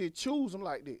ain't gonna just choose him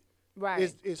like that.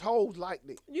 right. It's hoes like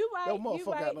that. You right. Yo You motherfucker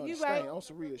right. gotta You understand right. on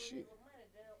some real shit.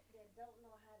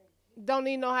 Don't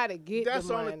even know how to get That's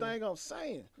the the only money. thing I'm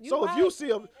saying. You So if right. you see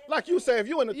a, like you say, if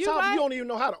you in the You top, right. you don't even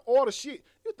know how to order shit.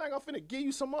 You think I'm finna give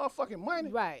you some motherfucking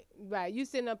money? Right, right. You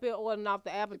sitting up here ordering off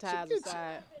the appetizer get you-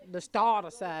 side, the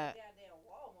starter side.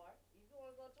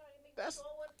 That's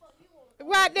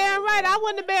Right, damn right. I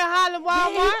wouldn't have been hollering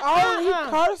Walmart. Oh,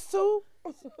 he cursed too.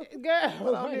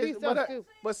 Girl, he's so stupid.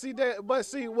 but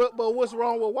see what but what's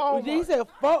wrong with Walmart? He said,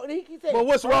 fuck. He said, But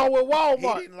what's wrong with He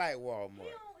Walmart? didn't like Walmart.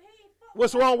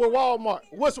 What's wrong with Walmart?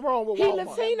 What's wrong with he Walmart?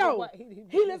 Latino.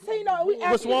 He Latino. We What's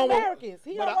African wrong with- Americans.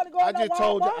 He But don't want to go I to no just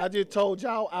told Walmart. I just told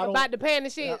y'all I don't. About the pan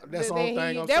and shit. Yeah, that's the then only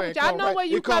thing I'm that saying. what- I Come know back. where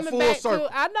you It come coming full back circle.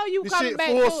 to. I know you This coming shit back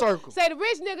full to. circle. Say the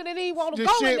rich nigga didn't even want to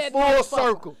This go in shit that full motherfucker.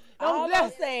 circle. All Don't I'm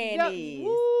let- saying yeah, is,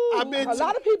 woo. I been A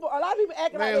lot of people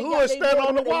acting Man, like who they got is they standing doing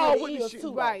on the what they wall really with is, this shit?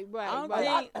 too. Right, I right, don't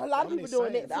right. think A lot of I'm people just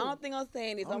doing saying. that the too. only thing I'm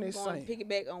saying is I'm I'm just going to saying.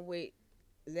 piggyback on what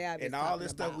Lab is And all talking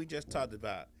this stuff about. we just talked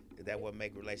about, is that what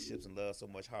make relationships and love so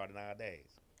much harder nowadays?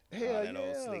 Hell All that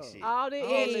old slick yeah. shit. All the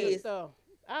All extra this. stuff.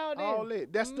 All this. All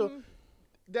that.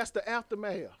 That's the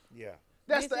aftermath. Yeah.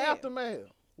 That's This the it. aftermath.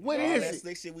 What all is that it?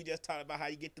 slick shit we just talked about, how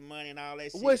you get the money and all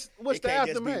that shit. What's it the can't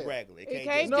aftermath? just be regular. It It can't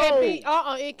can't just just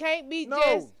No. be. It can't be No.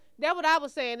 just. That's what I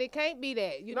was saying. It can't be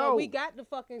that. You know, No. we got to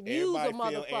fucking use a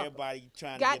everybody feel motherfucker. everybody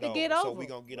trying Got to to get get over. So over. we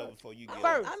gonna get over before you get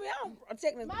First. over. I mean,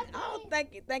 I don't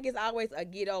think it's always a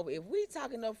get over. If we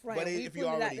talking up front, But and we if you put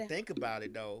it out already there, think about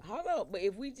it though, hold up. But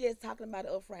if we just talking about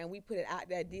it up front and we put it out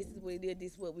there, this is what it is.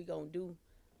 This is what we gonna do.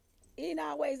 It ain't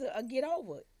always a get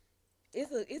over.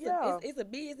 It's a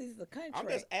business. It's a country. I'm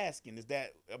just asking, is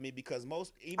that, I mean, because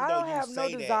most, even I though don't you have no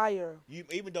say that, desire.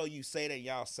 even though you say that,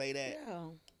 y'all say that, Yeah.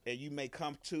 and you may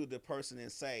come to the person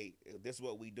and say, this is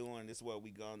what we doing, this is what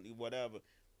we gonna do, whatever,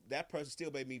 that person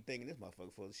still may be thinking this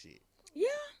motherfucker full of shit. Yeah.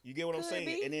 You get what I'm Could saying?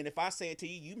 be. And then if I say it to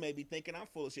you, you may be thinking I'm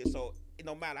full of shit. So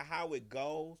no matter how it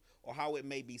goes or how it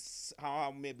may be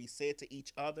said to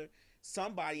each other,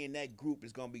 somebody in that group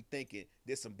is gonna be thinking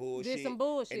this some bullshit. This some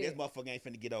bullshit. And this motherfucker ain't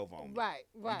finna get over on me. Right,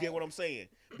 right. You get what I'm saying?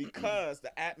 Because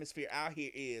the atmosphere out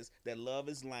here is that love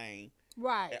is lame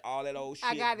Right. and all that old shit.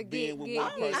 I gotta being get- with get-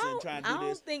 one get. person and trying to I do don't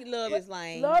this. think love is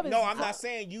lame. Love is No, I'm not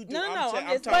saying you do. No, I'm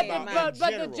I'm just talking saying about mine. in But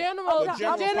general. the general, The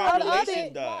general general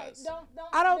population does.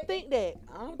 I don't think that.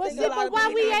 I don't But think see, a lot but of why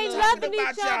people we think ain't love- loving Talking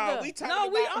about each y'all. other? We talking No,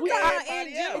 we. about I'm talking about in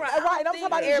everybody general. else. Right, I'm talking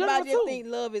about in Everybody general, just too. think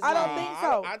love is I don't lame. think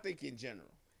so. I think in general.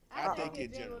 I think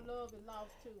in general. love is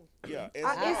lost too. Yeah,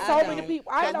 It's so many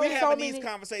people. I know we so having many. these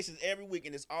conversations every week,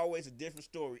 and it's always a different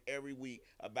story every week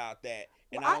about that.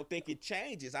 And I don't think it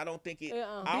changes. I don't think it.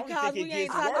 I don't Because think we it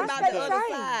ain't gets talking worse about the because, other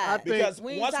side. because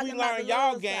We ain't once we talking about learn the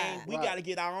y'all love game, side. we got to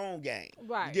get our own game.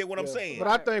 Right. You get what I'm Yeah. saying? But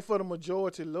I think for the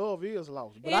majority, love is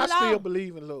lost. But It's I still lost.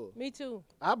 believe in love. Me too.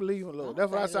 I believe in love.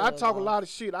 That's what I think say. I love talk a lost. lot of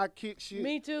shit. I kick shit.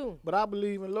 Me too. But I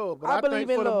believe in love. But I I believe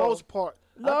think in for the love. most part,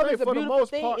 Love I think is a for the beautiful most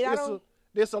thing, part, and I don't-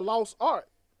 it's a lost art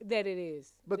That it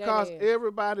is. because That is.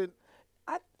 everybody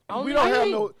On we the don't have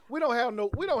real-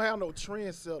 no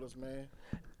trendsetters, man.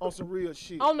 On some real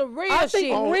shit. on the real I think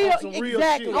shit. On real, some real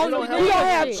exactly. shit. On We the don't real we don't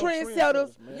have shit.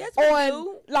 trendsetters man. Yes, we on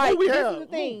do. like Who we this have? is the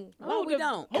thing. No, we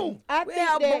don't. I We think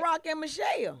have that, Barack and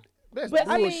Michelle. That's but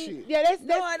I bullshit. mean, yeah, that's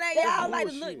No, it ain't. Y'all like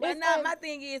to bullshit. look. But now my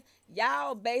thing is,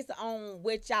 y'all based on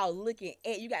what y'all looking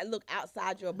at. You got to look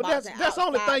outside your But box. that's the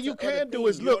only outside thing you to other can do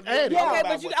is things. look at it. Yeah, Okay,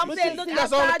 but I'm saying look That's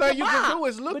the only outside thing you your can box. do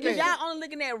is look Because at y'all it. only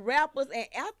looking at rappers and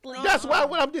athletes. That's why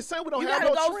what I'm just saying we don't You have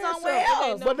gotta no go somewhere trendsetters.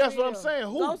 else. But that's what I'm Real. saying.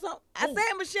 Who? Go some. I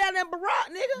said Michelle and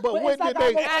Barack, nigga. But But when it's did like they?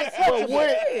 almost But untouchable. when?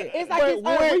 It's like it's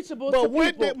unreachable But to when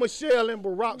people. did Michelle and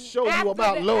Barack show After you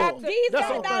about the- love? after- These That's guys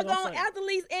the only thing I'm doggone saying.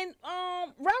 athletes and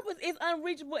rappers is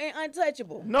unreachable and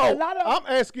untouchable. No, A lot of- I'm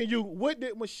asking you, what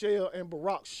did Michelle and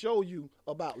Barack show you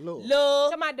about love?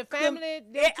 Love. Talking about the family.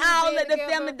 They all being let the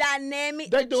together. family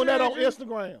dynamic. They the doing that on children.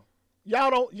 Instagram.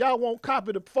 Y'all won't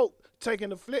copy the folk taking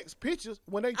the flex pictures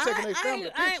when they taking their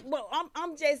family pictures. Well,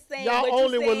 I'm just saying. Y'all what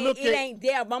only you will saying, look it at- ain't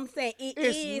there, but I'm saying it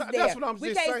It's is not- there. that's what I'm we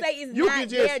just can't saying. say it's You not can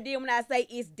just- there. Then when I say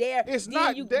it's there, It's then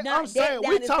not you that. knock I'm saying that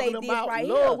we down talking and say about this right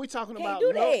love. here. We talking Can't about do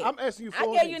love. that. I'm asking you for I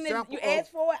an gave you example You of-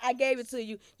 asked for it. I gave it to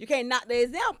you. You can't knock the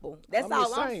example. That's I'm all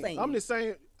just I'm saying. I'm just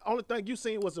saying. Only thing you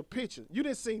seen was a picture. You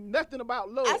didn't see nothing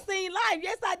about love. I seen live.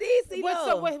 Yes, I did see What, love.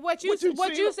 so what you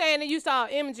What you seen? saying? And you saw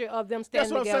an image of them standing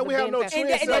That's what I'm together. saying. We have being no family. And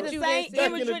that's trendsetters. the You same didn't see- Back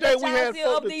in the imagery day, that we y'all had see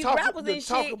folk of to these talk- rappers to and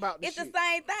talk shit. about the It's shit. the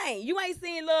same thing. You ain't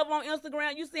seeing love on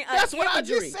Instagram. You seeing That's what I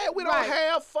imagery. just said. We don't Right.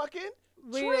 have fucking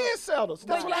Real. trendsetters.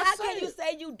 That's But what how I can you said.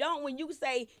 say you don't when you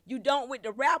say you don't with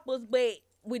the rappers, but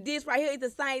with this right here, it's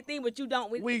the same thing, but you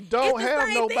don't with. We It's don't the have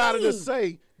same nobody to thing.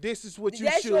 say this is what you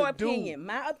That's should your do. opinion.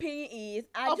 My opinion is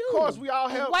I Of do. course, we all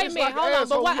have. Wait a it's minute, like hold on. But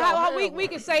assholes, what, we all how have we one.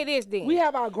 can say this then? We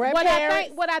have our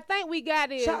grandparents. What I think we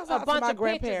got is Shouts a out to bunch my of pictures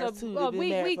grandparents of too. They've been we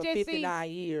married for just see.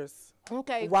 59 years.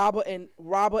 Okay. Robert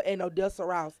and Odessa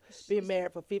Rouse been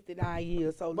married for 59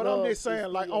 years. So But love I'm just is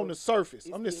saying, like still- on the surface.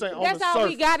 I'm just saying on That's the all surface.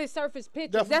 we got is surface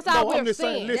pictures. That's no, all we're I'm just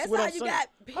saying. seeing. Listen, That's what all I'm you saying.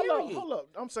 got, period. Hold up.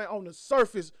 I'm saying on the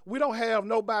surface, we don't have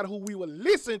nobody who we would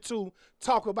listen to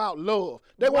talk about love.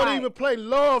 They won't Right. even play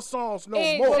love songs no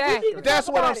more. Exactly. That's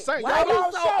Talk what I'm about it. saying. Why Y'all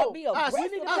y'all don't- show? be a I- We need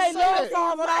to I play say love that.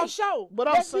 songs on our show. But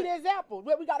I'm Let's see saying- the example.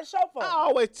 What we got to show for. I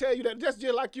always tell you that. That's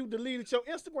just like you deleted your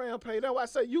Instagram page. That's why I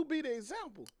say you be the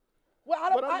example. Well,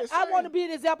 But I'm just I saying. want to be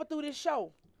an example through this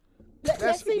show.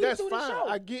 Let's see That's through fine. the show.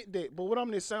 I get that. But what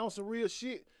I'm just saying on some real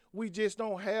shit, we just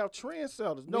don't have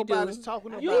trendsetters. Nobody's talking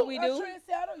about. You we a do.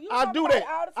 trendsetter. You I talk do about that. it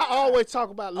all the I time. always talk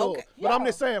about love. Okay. But I'm Yeah.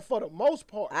 just saying for the most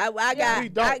part. I we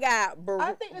got don't. I got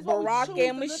I think that's what we Barack choose and to look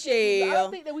at. I Michelle.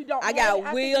 don't think that we don't I have got it. I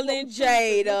think Will it's what we and choose to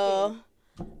look at.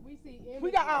 Jada.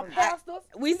 We got our pastors.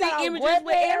 We see got our images with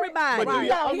grandparents. everybody. But do We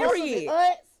y'all- got our uncles and Period.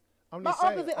 aunts. I'm My just saying,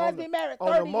 uncles and on aunts the- been married on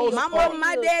the 30 most years. My part- mom and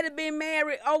my daddy been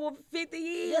married over 50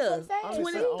 years. That's what I'm saying. I'm just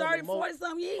 20, saying, on the 30, mo- 40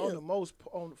 some years. On the most,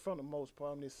 from the most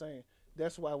part, I'm just saying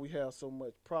that's why we have so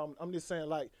much problem. I'm just saying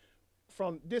like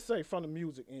from the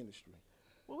music industry,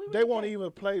 Well, we they really won't can't.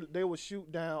 even play. They will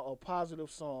shoot down a positive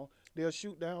song. They'll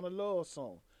shoot down a love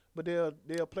song, but they'll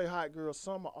play Hot Girl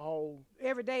Summer all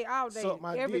Every day, all day, suck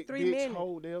my every dick, 3 bitch, minutes.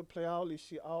 hoe. They'll play all this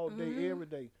shit all day, every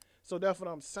day. So that's what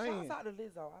I'm saying. Shouts out to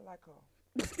Lizzo. I like her.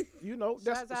 You know, Shouts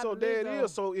that's out so to there it Lizzo.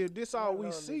 is. So if this all I we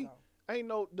love see, Lizzo.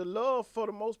 ain't the love for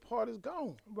the most part is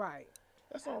gone. Right.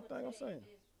 That's the only thing I'm saying.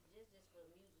 Just for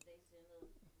music, they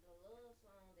send the love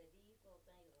song that these folks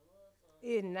think is a love song.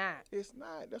 It's not. It's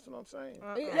not. That's what I'm saying.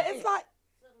 It's like,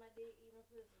 Something like they even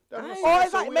put That's what I'm I ain't- saying. or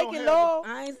it's So like we don't making have- love.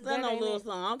 I ain't That saying no ain't little it.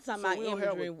 song. I'm talking So about we don't have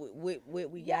imagery a- with what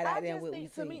we Yeah, got I out there and just what we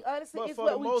think, to see. me, honestly, But it's for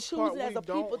what the we most part, choosing as we a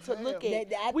people don't to look at.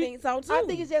 That- I We- think so, I too.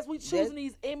 think it's just we choosing That's-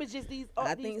 these images, these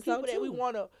I these think people so, that we too.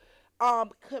 want to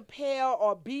compare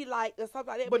or be like or something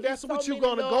like that. But it's that's what so you're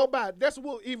many gonna love- go by. That's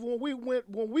what even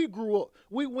when we grew up,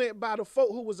 we went by the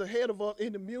folk who was ahead of us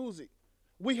in the music.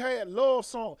 We had love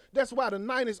songs. That's why the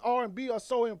 90s R&B are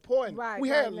so important. Right,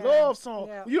 we right had now. love songs.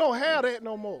 Yeah. You don't have that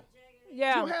no more.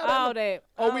 Yeah, You had all no- that.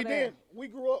 Oh, all we that. did. We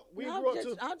grew up. We I'm grew up just,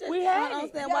 to. I'm just We trying had to it.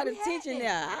 understand Yeah, why we the had tension it.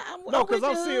 there. No, with because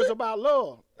I'm you, serious hood. about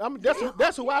love.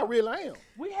 That's who I really am.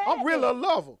 We had I'm really that. a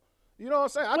lover. You know what I'm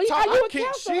saying? Well, you a kick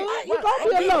counselor. shit. You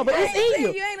gonna be a lover. It's in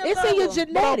you. It's in your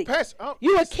genetics.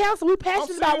 You a counselor. We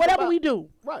passionate about whatever we do.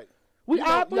 Right. We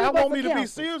all three y'all of us want me are to be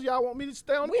counselors. serious? Y'all want me to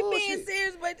stay on the We bullshit? being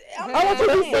serious, but I want you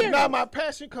to be But serious. now my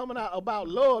passion coming out about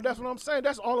love. That's what I'm saying.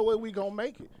 That's the only way we gonna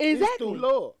make it. It's Exactly. through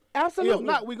love. Absolutely. If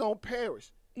not, we gonna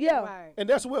perish. Yeah. Right. And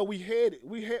that's where we headed.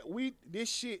 This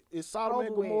shit is Sodom and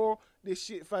Over with. Gomorrah. This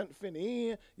shit finna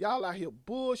end. Y'all out here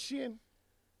bullshitting.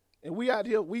 And we out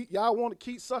here, y'all want to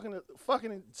keep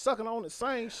fucking and sucking on the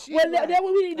same shit. Well, that's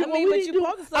what we need to do. I mean, What but we need you to do.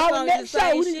 supposed to suck Our on next the show,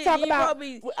 same we need to shit. talk You about.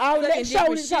 probably Our sucking next show,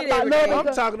 we different need to talk shit about every love. day. I'm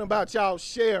because- talking about y'all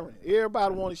sharing.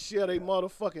 Everybody want to share their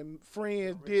motherfucking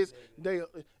friends.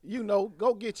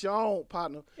 Go get your own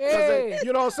partner. 'Cause Yeah.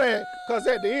 you know what I'm saying? Because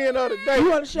at the end of the day, You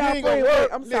want to share ain't gonna friends?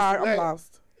 work. I'm Listen, sorry, I'm hey,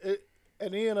 lost.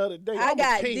 At the end of the day, I I'm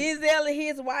got a king. Denzel and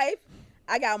his wife.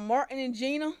 I got Martin and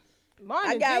Gina. Martin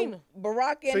I and got Gina.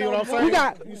 Barack and See what I'm saying? We You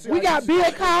got see we how got you Bill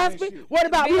see that Cosby. shit? What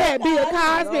about we had Bill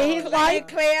Cosby and his wife? and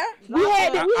Claire. We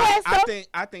had stuff.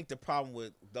 I think the problem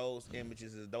with those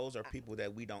images is those are people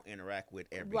that we don't interact with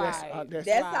every day. Right. That's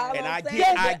That's right. all And I'm I saying.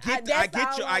 get, But I get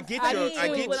that's your, all I I'm get saying. your, I What get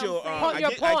I'm your, saying.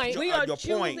 Your I point. get We your, are your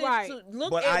choosing point. Right. to look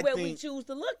But at I what we think- choose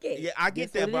to look at. Yeah, I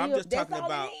get That's that, but what I'm it just is. That's talking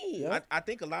all it about. is. I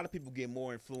think a lot of people get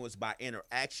more influenced by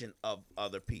interaction of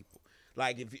other people.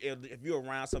 Like if you're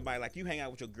around somebody, like you hang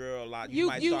out with your girl a lot, you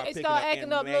might start picking up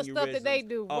acting up little stuff that they mannerisms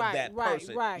do. of Right, that right,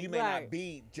 person. right, You may right. not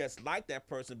be just like that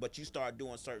person, but you start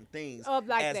doing certain things Of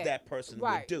like as that. that person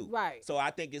Right, would do. right. So I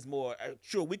think it's more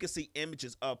sure we can see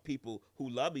images of people who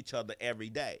love each other every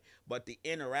day, but the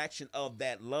interaction of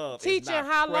that love Teaching is not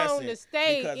how long present to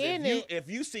stay because in if it. if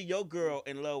you see your girl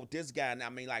in love with this guy, and I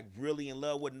mean like really in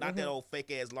love with not that old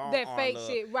fake ass long That arm fake love,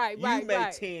 shit. Right, you right, may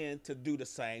right. tend to do the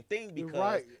same thing because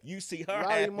right. you see her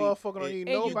Right, happy. motherfucker don't even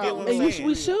and know you about get what love. I'm And saying.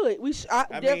 we should. I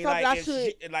That's mean, something like, I if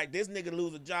should. like this nigga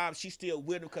lose a job, she still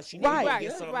with him because she Right. need to Right,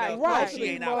 get something right, else. right. She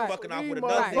ain't out Right. fucking off with These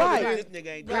another motherfuckers- nigga. Right. This nigga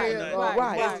ain't Right, doing nothing.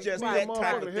 right, It's just right. that These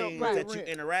type of motherfuckers help things pay that you rent.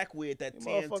 interact with that These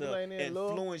tend motherfuckers ain't to in love.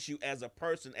 influence you as a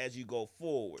person as you go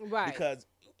forward. Right. Because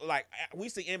like we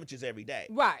see images every day.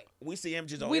 Right. We see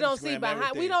images on We don't Instagram, see behind.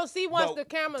 everything. We don't see once But the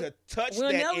camera. to touch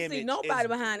We'll that never image see nobody is,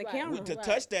 behind the Right. camera. to Right,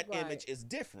 touch that right. image is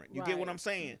different. You get what Right. I'm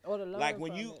saying? Or to learn Like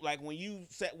when from you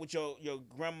it. sat with your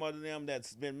grandmother and them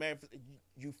that's been married,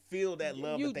 you feel that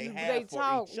love You- that they you- have they for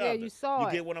talk. each Yeah, other. you saw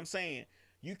it. get what I'm saying?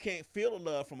 You can't feel the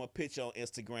love from a picture on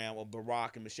Instagram of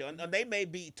Barack and Michelle. And they may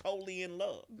be totally in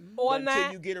love. Or But until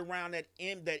not. you get around that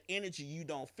energy, you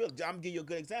don't feel it. I'm gonna give you a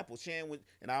good example. Shan was,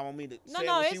 and I don't mean to No, say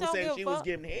no, when it's she was don't saying give a she was fuck.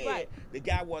 giving head, Right. the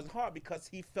guy wasn't hard because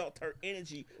he felt her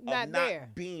energy of Not not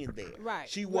there. being there. Right.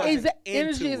 She Right. wasn't into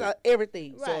Energy is it.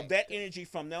 everything. So Right. if that energy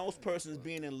from those persons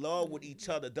being in love with each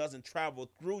other doesn't travel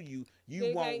through you, you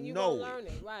They won't ain't- you know gonna it. learn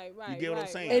it. Right, right. get what I'm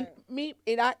right, saying? right. And me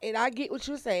and I get what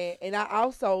you're saying, and I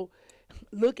also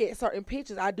look at certain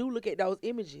pictures. I do look at those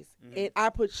images, and I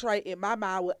portray in my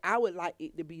mind what I would like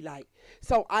it to be like.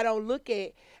 So I don't look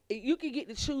at. You can get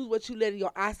to choose what you let in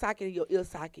your eye socket and your ear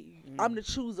socket. I'm the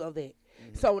chooser of that.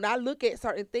 So when I look at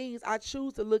certain things, I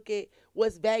choose to look at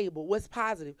what's valuable, what's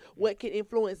positive, what can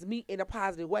influence me in a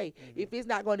positive way. If it's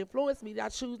not going to influence me, then I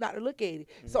choose not to look at it.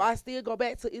 So I still go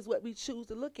back to it's what we choose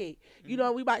to look at. You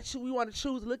know, we want to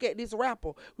choose to look at this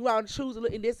rapper. We want to choose to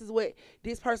look, and this is what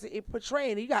this person is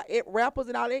portraying. You got rappers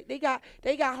and all that. They got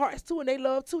hearts too, and they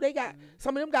love too. They got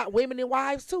some of them got women and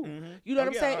wives too. You know what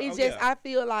I'm saying? It's just I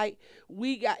feel like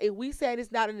if we saying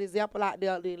it's not an example out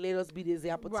there, then let us be the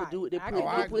example to Right. do it. Then I put, agree.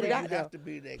 we'll put it You out there. have to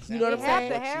be the example. You know what I'm You have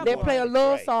saying? to have They one. play a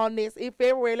love Right. song in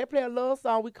February. They play a love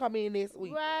song. We come in this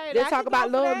week. Right, Let's I talk can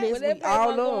about go for love that. this Well, they week. play All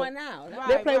one love. going out. Right.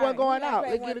 They play one right. going They out. play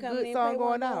Let's one get a coming good in, song play one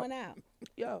going out. going out.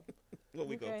 Yeah. What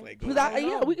we gonna Okay. play? Cause Go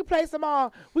yeah, we can play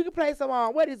some we can play some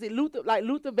what is it, Luther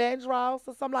Vandross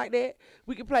or something like that.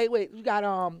 We can play with you got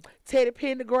Teddy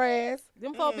Pendergrass.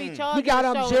 Them folk be We charging got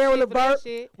the show and Gerald shit for that Levert.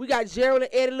 shit. We got Gerald and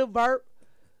Eddie Levert.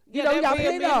 You Yeah, know, we that got real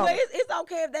plenty big. of Well, them. it's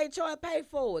okay if they try to pay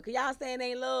for it, cause y'all saying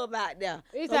ain't love out there.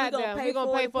 It's So out there. We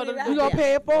gonna pay for it the- out We gonna there.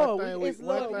 pay it One forward. thing It's one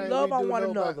love. thing We love we on do one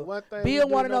know about- another. one thing we Build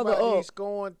do one know another about up. these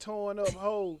scoring, torn up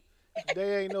hoes,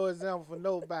 they ain't no example for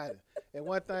nobody. And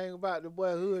one thing about the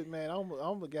boy Hood, man,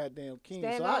 I'm a goddamn king.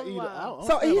 Stand So I on eat it. one.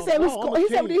 So he said we scoring. He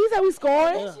said we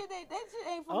scoring. Yeah. That shit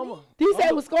ain't for I'm me. a, Did he say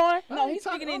it was scoring? No, I ain't he's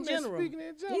talking- speaking in I'm just general. Speaking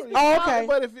in general. He's Oh, okay.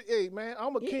 But hey, man,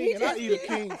 I'm a king and I eat a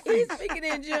king He's feast. speaking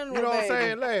in general. You know what I'm baby.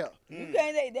 saying, Larry? You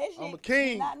can't that shit. I'm a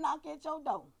king. Not knock at your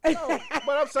door. No,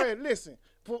 but I'm saying, listen,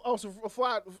 I'm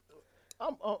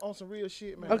on some real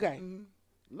shit, man. Okay.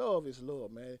 Love is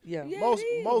love, man. Yeah. Yeah.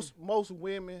 Most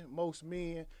women, most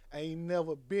men ain't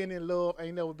never been in love,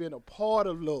 ain't never been a part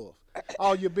of love.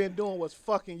 All you been doing was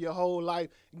fucking your whole life,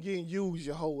 getting used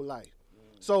your whole life.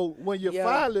 So when you Yeah.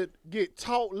 finally get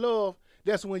taught love,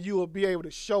 that's when you will be able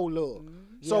to show love.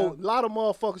 So a lot of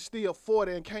motherfuckers still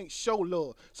 40 and can't show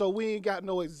love. So we ain't got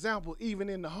no example even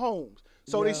in the homes.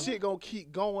 So this shit gonna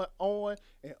keep going on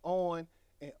and on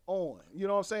and on. You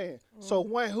know what I'm saying? So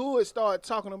when Hood start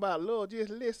talking about love,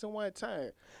 just listen one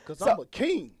time. Cause I'm a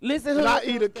king. Listen, and I Hood.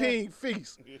 eat a king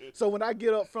feast. So when I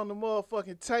get up from the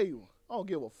motherfucking table, I don't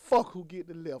give a fuck who get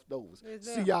the leftovers.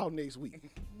 See y'all next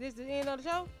week. This is the end of the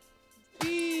show?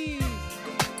 Peace.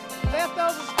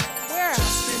 Leftovers? Where?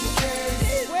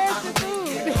 Where's the food?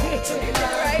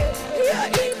 Right?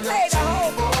 He played the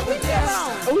whole ball. We still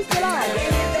on. We still on. His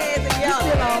ass and yellow.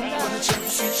 He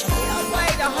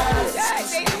played the whole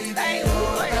goddamn thing.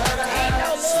 Ain't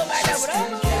no love like that,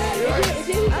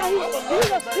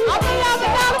 but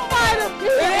I'm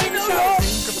Ain't no love.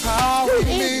 Think of how we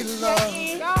made love.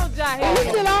 Go, Jaheim. We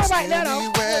still on right now,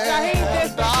 though. Jaheim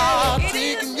just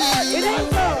Taking you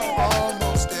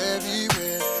almost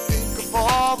everywhere. Think of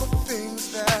all the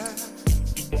things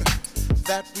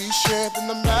that we shared,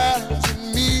 and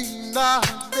imagine me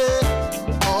not there.